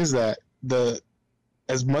 the thing is that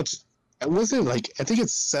as much, was it like, I think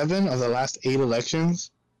it's 7 of the last 8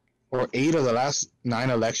 elections or 8 of the last 9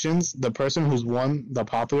 elections, the person who's won the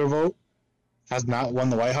popular vote has not won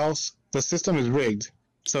the White House. The system is rigged.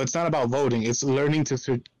 So it's not about voting, it's learning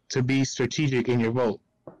to be strategic in your vote.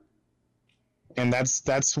 And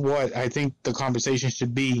that's what I think the conversation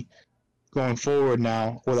should be going forward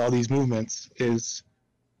now with all these movements, is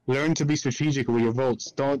learn to be strategic with your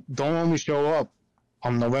votes. Don't only show up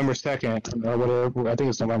on November 2nd or whatever, I think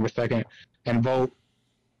it's November 2nd, and vote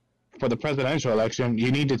for the presidential election.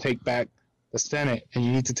 You need to take back the Senate, and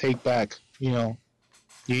you need to take back, you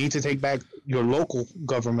need to take back your local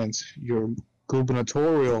governments, your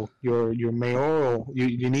gubernatorial, your mayoral.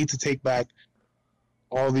 You need to take back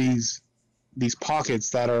all these pockets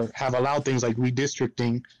that have allowed things like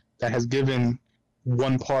redistricting, that has given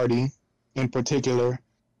one party in particular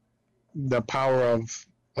the power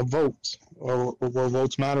of votes, or where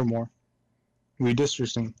votes matter more.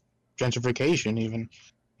 Redistricting, gentrification, even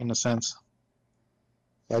in a sense.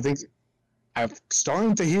 I think I'm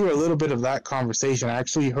starting to hear a little bit of that conversation. I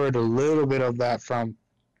actually heard a little bit of that from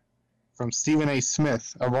Stephen A.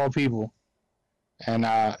 Smith, of all people, and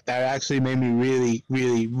that actually made me really,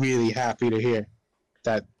 really, really happy to hear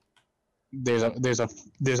that there's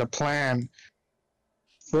a plan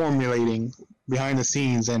formulating behind the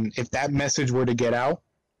scenes, and if that message were to get out,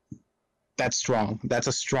 that's strong. That's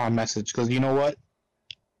a strong message, because you know what,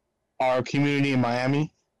 our community in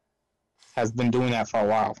Miami has been doing that for a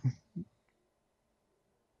while.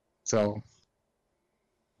 So,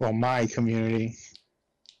 well, my community.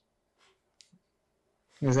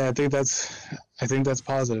 I think that's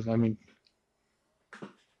positive. I mean,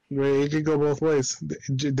 it could go both ways.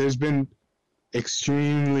 There's been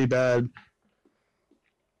extremely bad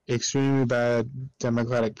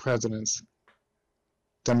Democrat presidents,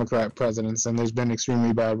 and there's been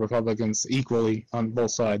extremely bad Republicans equally on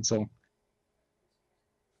both sides. So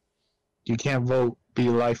you can't be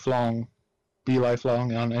lifelong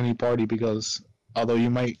on any party, because although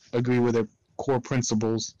you might agree with their core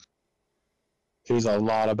principles, there's a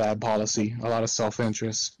lot of bad policy, a lot of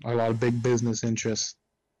self-interest, a lot of big business interests.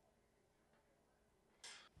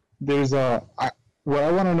 What I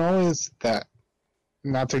want to know is that,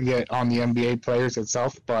 not to get on the NBA players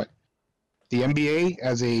itself, but the NBA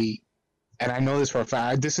and I know this for a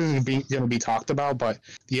fact, this isn't going to be talked about, but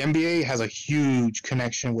the NBA has a huge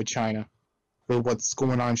connection with China, with what's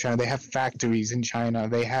going on in China. They have factories in China.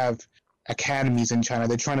 They have academies in China.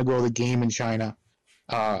 They're trying to grow the game in China.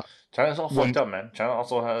 China's all fucked up, man. China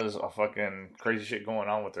also has a fucking crazy shit going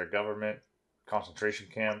on with their government, concentration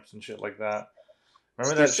camps and shit like that.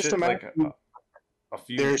 Remember that shit like a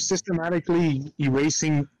few... They're systematically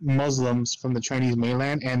erasing Muslims from the Chinese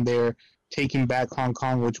mainland, and they're taking back Hong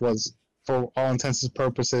Kong, which was, for all intents and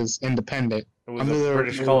purposes, independent. It was a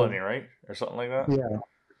British colony, right? Or something like that?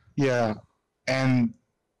 Yeah.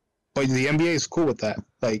 But the NBA is cool with that.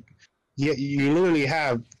 Like, you literally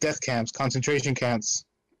have death camps, concentration camps,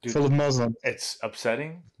 dude, full of Muslims. It's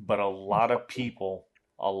upsetting, but a lot of people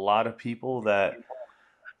that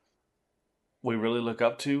we really look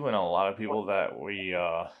up to, and a lot of people that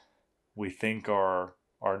we think are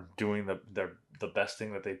doing the best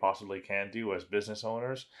thing that they possibly can do as business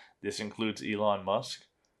owners. This includes Elon Musk,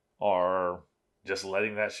 are just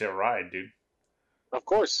letting that shit ride, dude. Of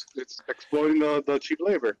course, it's exploiting the cheap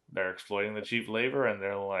labor. They're exploiting the cheap labor, and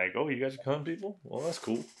they're like, "Oh, you guys are killing people? Well, that's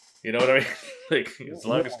cool." You know what I mean? Like,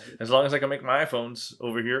 as long as I can make my iPhones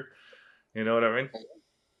over here, you know what I mean?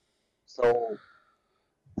 So,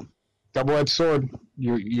 double-edged sword.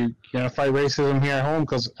 You're gonna fight racism here at home,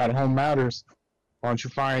 because at home matters. Why don't you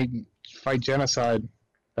fight genocide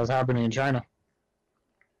that's happening in China?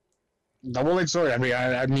 Double-edged sword. I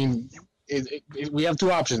mean, we have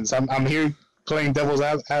two options. I'm here playing devil's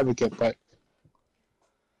advocate, but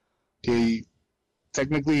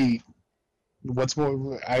technically, what's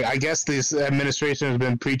more? I guess this administration has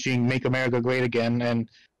been preaching "Make America Great Again"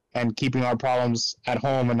 and keeping our problems at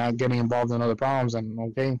home and not getting involved in other problems. And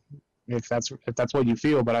okay, if that's what you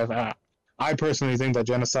feel, but I personally think that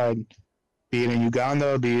genocide, be it in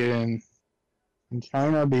Uganda, be it in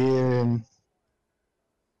China, be it in,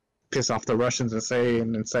 piss off the Russians and say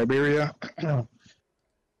in Siberia, it's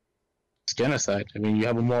genocide. I mean, you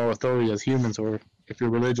have a moral authority as humans, or if you're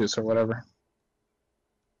religious or whatever.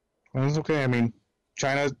 And it's okay. I mean,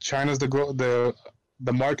 China's the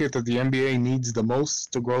the market that the NBA needs the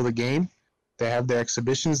most to grow the game. They have their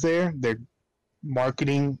exhibitions there. Their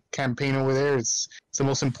marketing campaign over there. It's the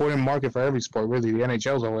most important market for every sport. Really, the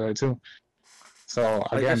NHL's over there too. So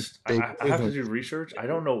I again, just big I have to business. do research. I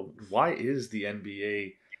don't know why is the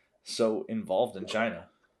NBA so involved in China.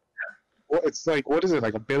 Well, it's like what is it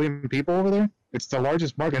like 1 billion people over there? It's the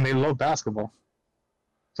largest market, and they love basketball.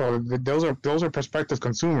 So those are prospective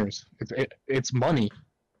consumers. It's money.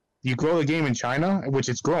 You grow the game in China, which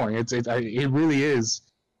it's growing. It really is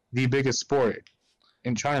the biggest sport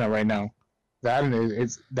in China right now. That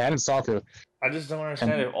and soccer. I just don't And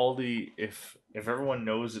understand if all the if everyone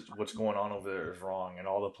knows what's going on over there is wrong and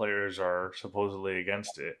all the players are supposedly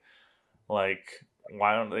against it. Like,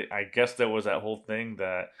 why don't they? I guess there was that whole thing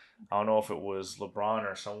that I don't know if it was LeBron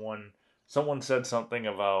or someone. Someone said something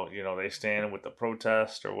about they stand with the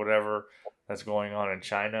protest or whatever that's going on in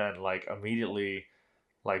China, and like immediately,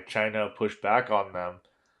 like China pushed back on them,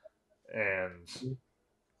 and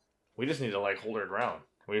we just need to like hold our ground.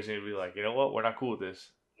 We just need to be like, you know what, we're not cool with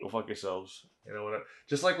this. Go fuck yourselves. You know what?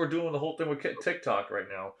 Just like we're doing the whole thing with TikTok right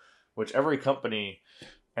now, which every company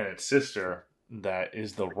and its sister that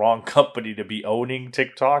is the wrong company to be owning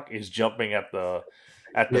TikTok is jumping at the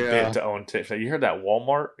bit yeah, to own TikTok. You heard that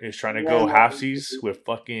Walmart is trying to go halfsies with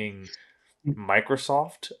fucking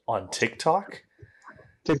Microsoft on TikTok?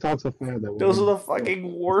 TikTok's a fan of that Those are one. the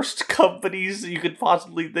fucking worst companies you could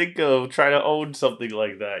possibly think of trying to own something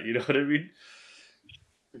like that. You know what I mean?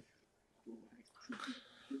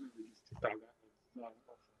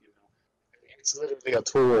 It's literally a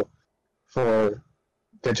tool for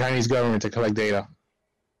the Chinese government to collect data.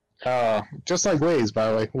 Just like Waze,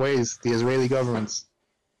 by the way. Waze, the Israeli government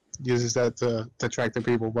uses that to track the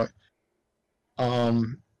people. But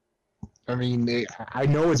um, I mean, I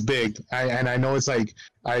know it's big, and I know it's like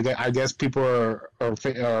I guess people are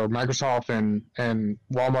Microsoft and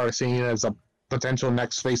Walmart are seeing it as a potential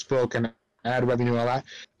next Facebook and ad revenue and all that.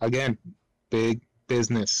 Again, big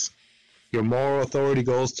business. Your moral authority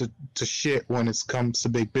goes to shit when it comes to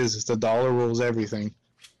big business. The dollar rules everything.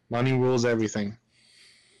 Money rules everything.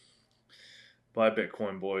 Buy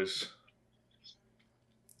Bitcoin, boys.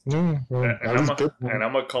 Yeah, well, And at I'm least a, Bitcoin. and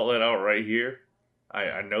I'm gonna call it out right here.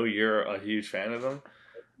 I know you're a huge fan of them,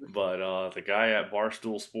 but the guy at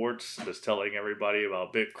Barstool Sports that's telling everybody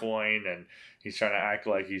about Bitcoin and he's trying to act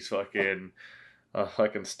like he's fucking a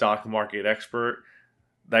fucking stock market expert.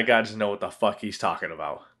 That guy doesn't know what the fuck he's talking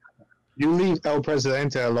about. You leave El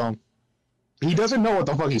Presidente alone. He doesn't know what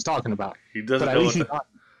the fuck he's talking about. He But doesn't at know least what the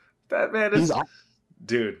that man he's is,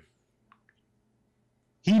 dude.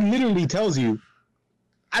 he literally tells you,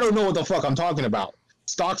 I don't know what the fuck I'm talking about.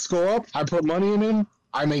 Stocks go up, I put money in them,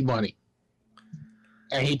 I make money.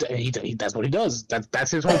 And he that's what he does.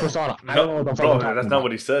 That's his whole persona. I don't know No, what the fuck I'm bro, talking that's not about.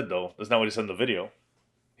 what he said though. That's not what he said in the video.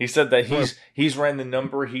 He said that But he's ran the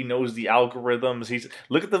number. He knows the algorithms. He's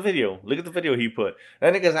look at the video. Look at the video he put.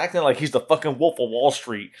 That nigga's acting like he's the fucking Wolf of Wall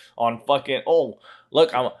Street on fucking. Oh,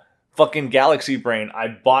 look, I'm fucking Galaxy Brain. I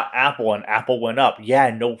bought Apple and Apple went up. Yeah,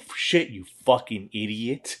 no shit, you fucking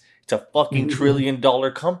idiot. It's a fucking $1 trillion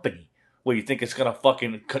company. What, you think it's gonna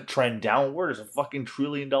fucking trend downward? It's a fucking $1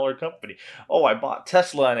 trillion company. Oh, I bought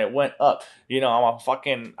Tesla and it went up. I'm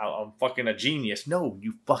fucking a genius. No,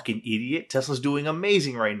 you fucking idiot. Tesla's doing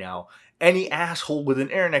amazing right now. Any asshole with an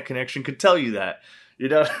internet connection could tell you that.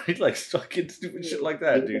 He's like fucking stupid shit like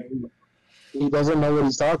that, dude. he doesn't know what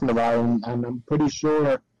he's talking about, and I'm pretty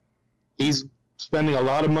sure he's spending a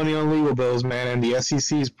lot of money on legal bills, man. And the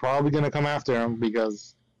SEC is probably going to come after him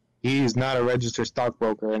because he's not a registered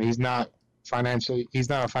stockbroker and he's not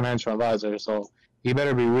a financial advisor. So he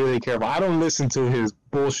better be really careful. I don't listen to his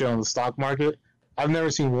bullshit on the stock market. I've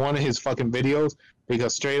never seen one of his fucking videos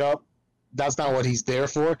because straight up, that's not what he's there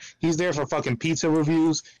for. He's there for fucking pizza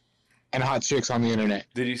reviews and hot chicks on the internet.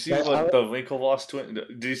 Did you see That, I, what the Winklevoss twin?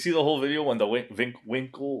 Did you see the whole video when the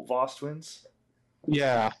Winklevoss twins?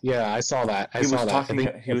 yeah, I saw that. I saw that. I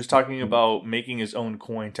think, He was talking about making his own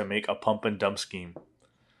coin to make a pump and dump scheme.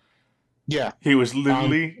 yeah, He was um,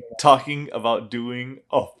 literally talking about doing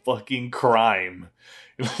a fucking crime.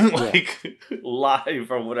 yeah. Like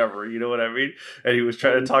live or whatever, you know what I mean? And he was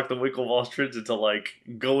trying to talk the Winklevoss twins into like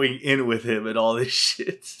going in with him and all this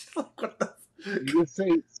shit. Like, what the You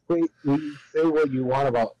say what you want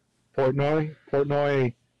about Portnoy.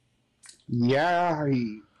 Portnoy, yeah,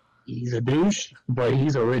 he's a douche, but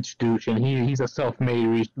he's a rich douche, and he's a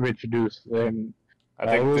self-made rich douche, and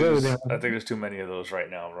it was everything. I think there's too many of those right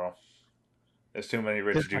now, bro. There's too many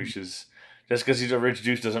rich douches. Just because he's a rich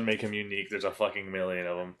douche doesn't make him unique. There's a fucking million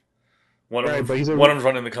of them. Right, but One of them's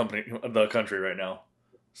running the country right now.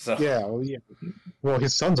 So yeah, well,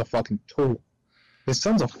 his son's a fucking tool. His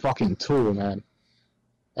son's a fucking tool, man.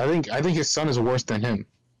 I think his son is worse than him.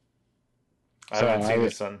 I So haven't seen I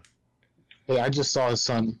his son. I just saw his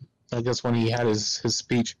son. I guess when he had his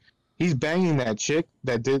speech, he's banging that chick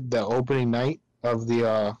that did the opening night of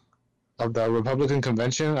the Republican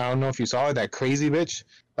convention. I don't know if you saw it. That crazy bitch.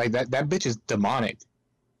 Like that bitch is demonic.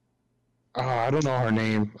 I don't know her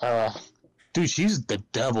name. Dude, she's the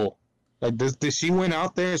devil. Like this she went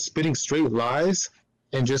out there spitting straight lies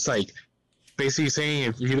and just like basically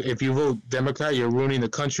saying if you vote Democrat, you're ruining the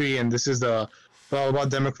country, and this is the blah blah blah.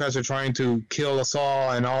 Democrats are trying to kill us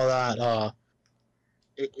all and all that.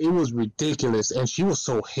 It was ridiculous, and she was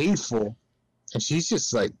so hateful, and she's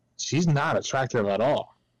just like she's not attractive at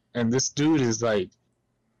all. And this dude is like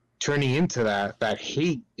turning into that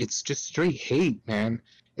hate. It's just straight hate, man.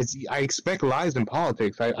 I expect lies in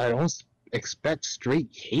politics. I don't expect straight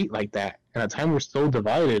hate like that. And at a time we're so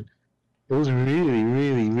divided, it was really,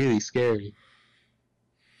 really, really scary.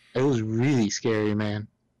 It was really scary, man.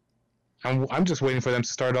 I'm just waiting for them to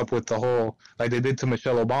start up with the whole like they did to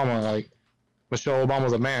Michelle Obama. Like Michelle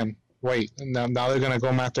Obama's a man. Wait, now they're gonna go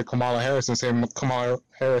after Kamala Harris and say Kamala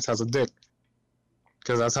Harris has a dick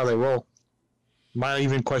because that's how they roll. Might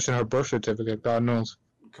even question her birth certificate. God knows.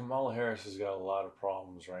 Kamala Harris has got a lot of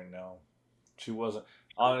problems right now. She wasn't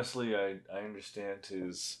honestly. I understand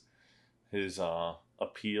his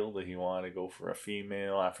appeal that he wanted to go for a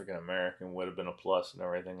female African American would have been a plus and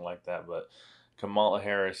everything like that. But Kamala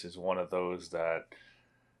Harris is one of those that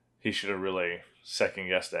he should have really second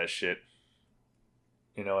guessed that shit.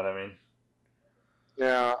 You know what I mean?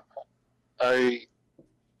 Yeah, I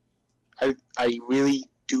I really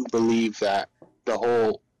do believe that the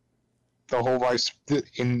whole the whole vice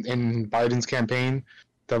in Biden's campaign,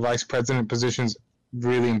 the vice president position is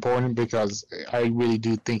really important because I really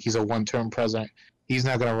do think he's a one-term president. He's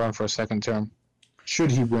not going to run for a second term.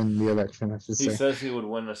 Should he win the election, I should He say. says he would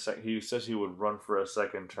win a sec. He says he would run for a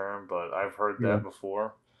second term, but I've heard Yeah. that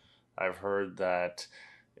before. I've heard that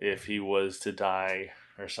if he was to die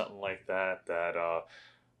or something like that, that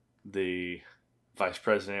the vice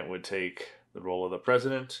president would take the role of the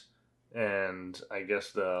president, and I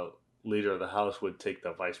guess the leader of the House would take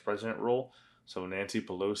the vice president role. So Nancy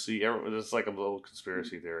Pelosi, it's like a little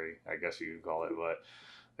conspiracy theory, I guess you could call it, but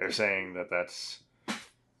they're saying that that's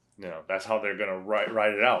how they're gonna write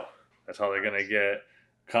it out. That's how they're gonna get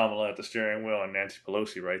Kamala at the steering wheel and Nancy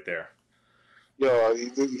Pelosi right there. Yo,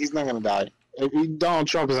 he's not going to die. Donald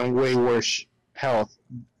Trump is in way worse health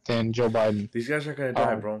than Joe Biden. These guys are gonna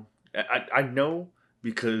die, bro. I know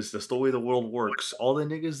because that's the way the world works. All the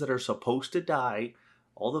niggas that are supposed to die,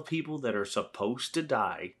 all the people that are supposed to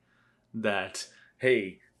die, that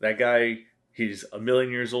hey, that guy, he's a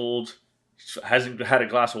million years old, hasn't had a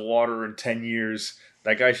glass of water in 10 years.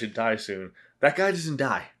 That guy should die soon. That guy doesn't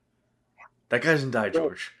die. That guy doesn't die,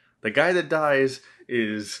 George. The guy that dies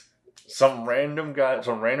is some random guy,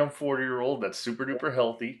 some random 40-year-old that's super duper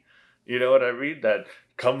healthy. You know what I mean? That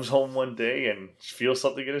comes home one day and feels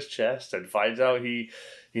something in his chest and finds out he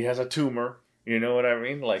has a tumor. You know what I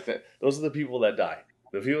mean? Like that. Those are the people that die.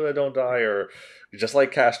 The people that don't die are just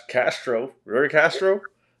like Castro. Remember Castro?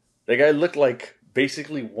 The guy looked like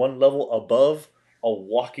basically one level above a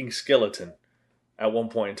walking skeleton at one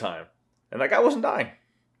point in time, and that guy wasn't dying.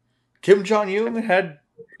 Kim Jong Un had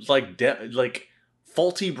like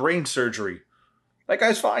faulty brain surgery. That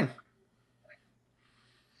guy's fine.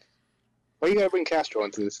 Why you got to bring Castro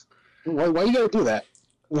into this? Why you got to do that?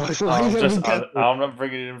 Why you got to bring Castro? I'm not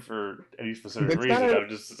bringing it in for any specific That's reason. I'm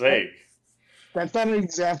just saying. That's not an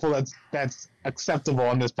example that's acceptable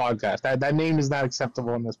on this podcast. That name is not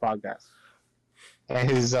acceptable on this podcast. And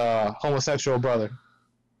his homosexual brother.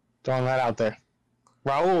 Throwing that out there.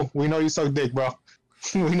 Raul, we know you suck dick, bro.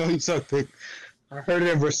 We know you suck dick. I heard it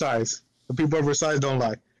in Versailles. The people of Versailles don't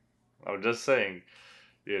lie. I'm just saying,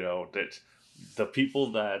 that the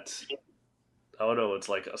people that I don't know, it's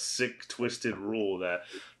like a sick, twisted rule that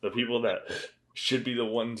the people that should be the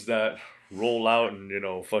ones that roll out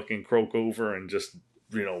and fucking croak over and just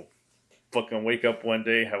fucking wake up one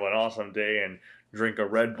day, have an awesome day, and drink a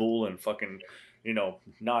Red Bull and fucking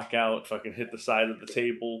knock out, fucking hit the side of the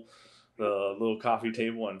table, the little coffee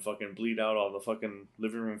table, and fucking bleed out on the fucking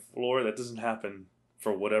living room floor. That doesn't happen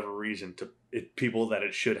for whatever reason to people that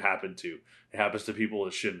it should happen to. It happens to people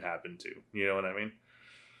it shouldn't happen to. You know what I mean?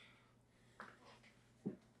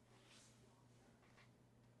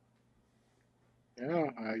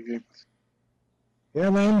 Yeah,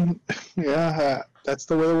 man. Yeah, that's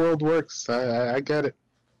the way the world works. I get it.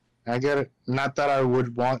 I get it. Not that I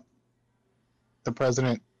would want the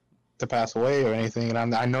president to pass away or anything,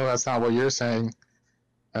 and I know that's not what you're saying.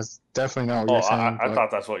 That's definitely not what you're saying. I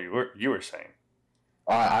thought that's what you were saying.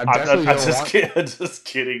 I I'm definitely don't just want. kidding. I'm just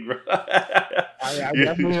kidding, bro. I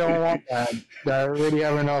definitely don't want that. I already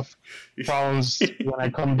have enough problems when I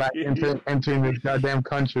come back into entering this goddamn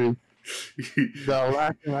country. The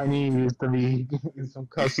last thing I need is to be in some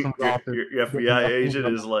customs office Your getting FBI my agent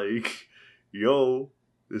finger is like, yo,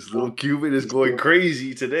 this little Cuban is going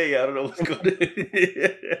crazy today. I don't know what's going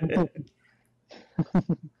on. up.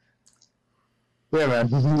 Yeah, man.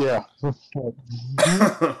 Yeah.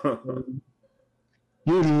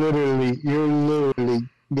 You're literally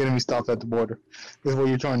getting me stopped at the border. That's what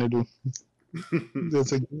you're trying to do.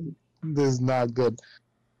 This like, this is not good.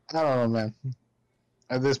 I don't know, man.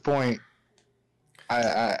 At this point,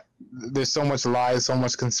 I there's so much lies, so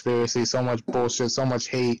much conspiracy, so much bullshit, so much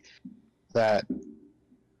hate that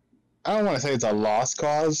I don't want to say it's a lost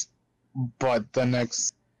cause, but Joe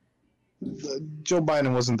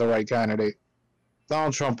Biden wasn't the right candidate.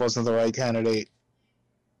 Donald Trump wasn't the right candidate.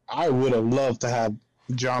 I would have loved to have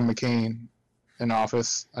John McCain in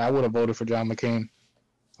office. I would have voted for John McCain.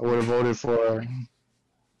 I would have voted for.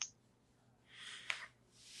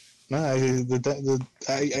 No, I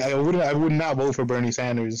wouldn't. I would not vote for Bernie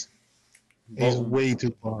Sanders. He's vote, way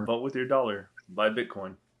too far. vote with your dollar. Buy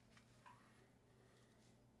Bitcoin.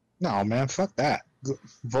 No, man, fuck that.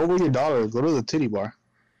 Vote with your dollar. Go to the titty bar.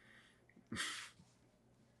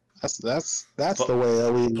 That's the Plot, way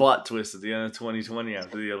that we. plot twist at the end of 2020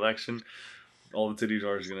 after the election. All the titties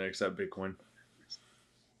are going to accept Bitcoin.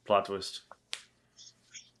 Plot twist.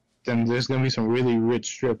 Then there's gonna be some really rich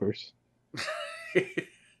strippers.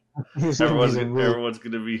 There's gonna be some really. Everyone's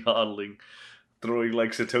gonna be hodling, throwing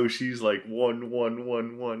like satoshis, like one,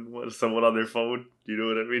 someone on their phone. You know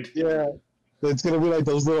what I mean? Yeah, it's gonna be like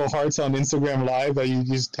those little hearts on Instagram Live that you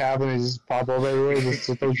just tap and it just pop up everywhere. Just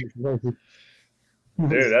Satoshi.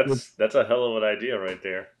 Dude, that's a hell of an idea right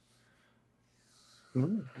there.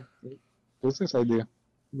 What's this idea?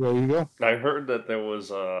 There you go. I heard that there was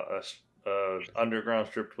a underground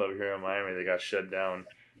strip club here in Miami that got shut down.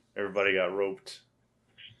 Everybody got roped.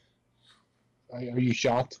 Are you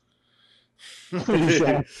shocked? Are you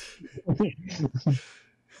shocked?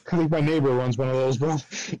 I think my neighbor runs one of those, bro.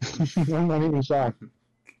 I'm not even shocked.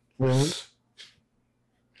 Really?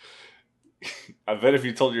 I bet if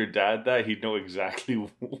you told your dad that, he'd know exactly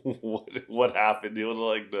what happened. He would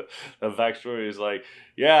like the backstory is like,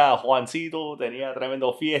 yeah, Juancito tenía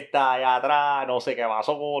tremendo fiesta allá atrás, no sé qué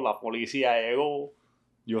pasó, la policía llegó,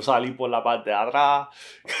 yo salí por la parte de atrás.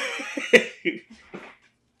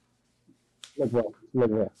 Look,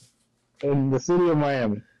 bro. In the city of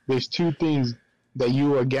Miami, there's two things that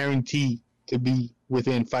you are guaranteed to be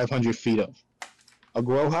within 500 feet of: a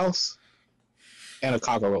grow house and a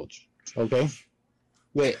cockroach. Okay?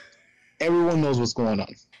 Wait, everyone knows what's going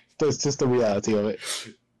on. That's just the reality of it.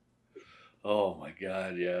 Oh my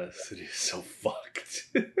god, yeah, the city is so fucked.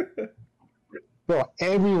 Bro,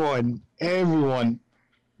 everyone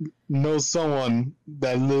knows someone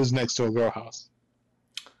that lives next to a grow house.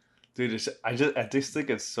 Dude, I just think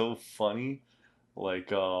it's so funny,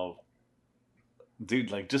 like,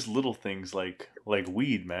 dude, like just little things like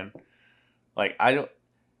weed, man. Like I don't,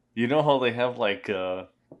 you know how they have like the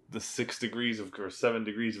 6 degrees of or 7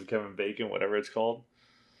 degrees of Kevin Bacon, whatever it's called.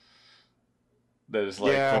 That is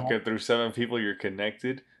like Yeah, fucking through 7 people you're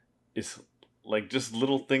connected. It's like just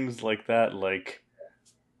little things like that. Like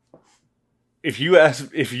if you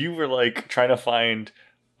were like trying to find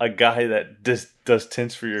a guy that does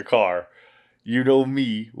tints for your car, you know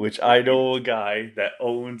me, which I know a guy that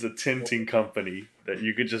owns a tinting company that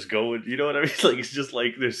you could just go and you know what I mean? Like it's just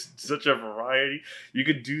like there's such a variety. You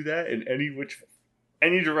could do that in any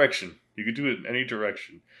direction. You could do it in any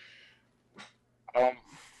direction. um,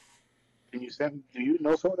 can you send? Do you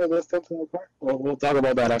know someone that does things in the car? Well, we'll talk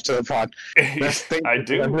about that after the pod. That's thing. I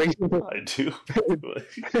do. I do.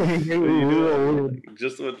 You know, like,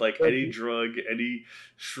 just with like any drug, any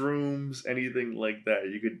shrooms, anything like that,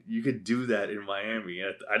 you could do that in Miami.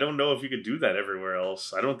 I don't know if you could do that everywhere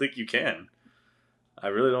else. I don't think you can. I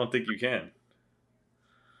really don't think you can.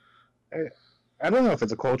 I don't know if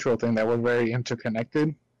it's a cultural thing that we're very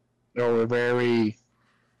interconnected or we're very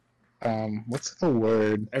what's the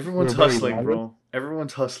word? We're Everyone's very hustling, lavish. bro.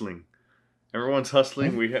 Everyone's hustling. Everyone's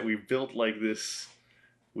hustling. We built like this.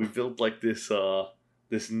 We built like this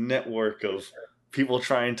network of people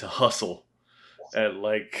trying to hustle. And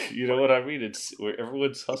like, you know what I mean? It's where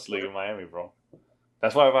everyone's hustling in Miami, bro.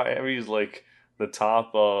 That's why Miami is like the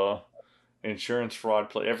top insurance fraud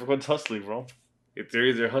play. Everyone's hustling, bro. If they're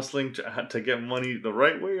either hustling to get money the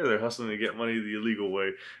right way or they're hustling to get money the illegal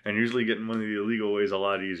way. And usually getting money the illegal way is a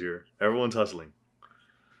lot easier. Everyone's hustling.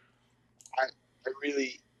 I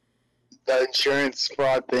really the insurance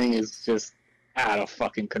fraud thing is just out of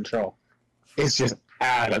fucking control. It's just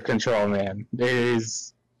out of control, man. It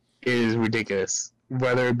is ridiculous.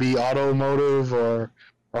 Whether it be automotive or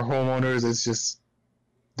homeowners, it's just,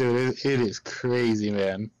 dude, it is crazy,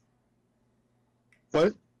 man.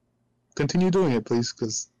 But continue doing it, please,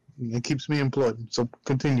 because it keeps me employed. So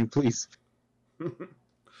continue, please.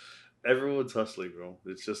 Everyone's hustling, bro.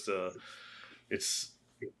 It's just it's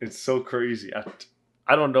it's so crazy.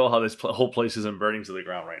 I don't know how this whole place isn't burning to the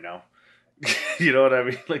ground right now. You know what I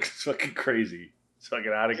mean? Like it's fucking crazy. It's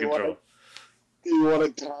fucking out of control. You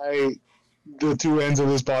want to tie the two ends of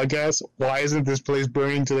this podcast? Why isn't this place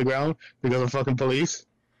burning to the ground? Because of fucking police?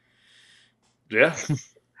 Yeah,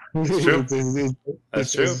 it's true.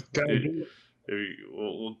 That's true. Kinda,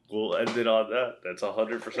 We'll end it on that. That's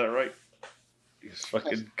 100% right. These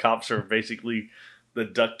fucking cops are basically the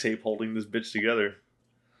duct tape holding this bitch together.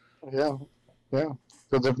 yeah, yeah.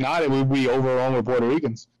 Because if not, it would be overrun with Puerto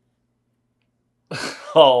Ricans.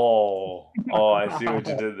 Oh, I see what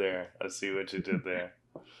you did there. I see what you did there.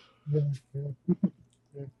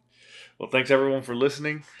 Well, thanks everyone for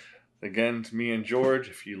listening. Again, it's me and George.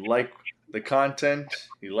 If you like the content,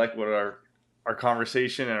 you like what our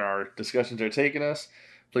conversation and our discussions are taking us,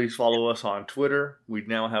 please follow us on Twitter. We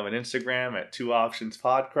now have an Instagram at Two Options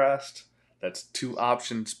Podcast. That's Two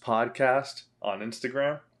Options Podcast on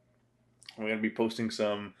Instagram. We're going to be posting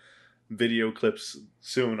some video clips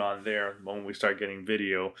soon on there when we start getting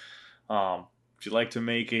video. If you'd like to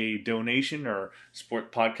make a donation or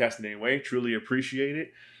support the podcast in any way, truly appreciate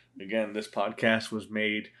it. Again, this podcast was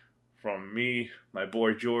made from me, my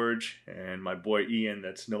boy George, and my boy Ian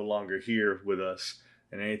that's no longer here with us.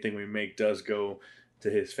 And anything we make does go to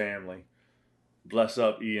his family. Bless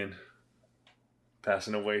up, Ian.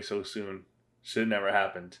 Passing away so soon. Should never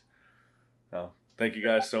happened. Thank you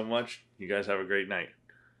guys so much. You guys have a great night.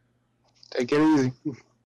 Take it easy.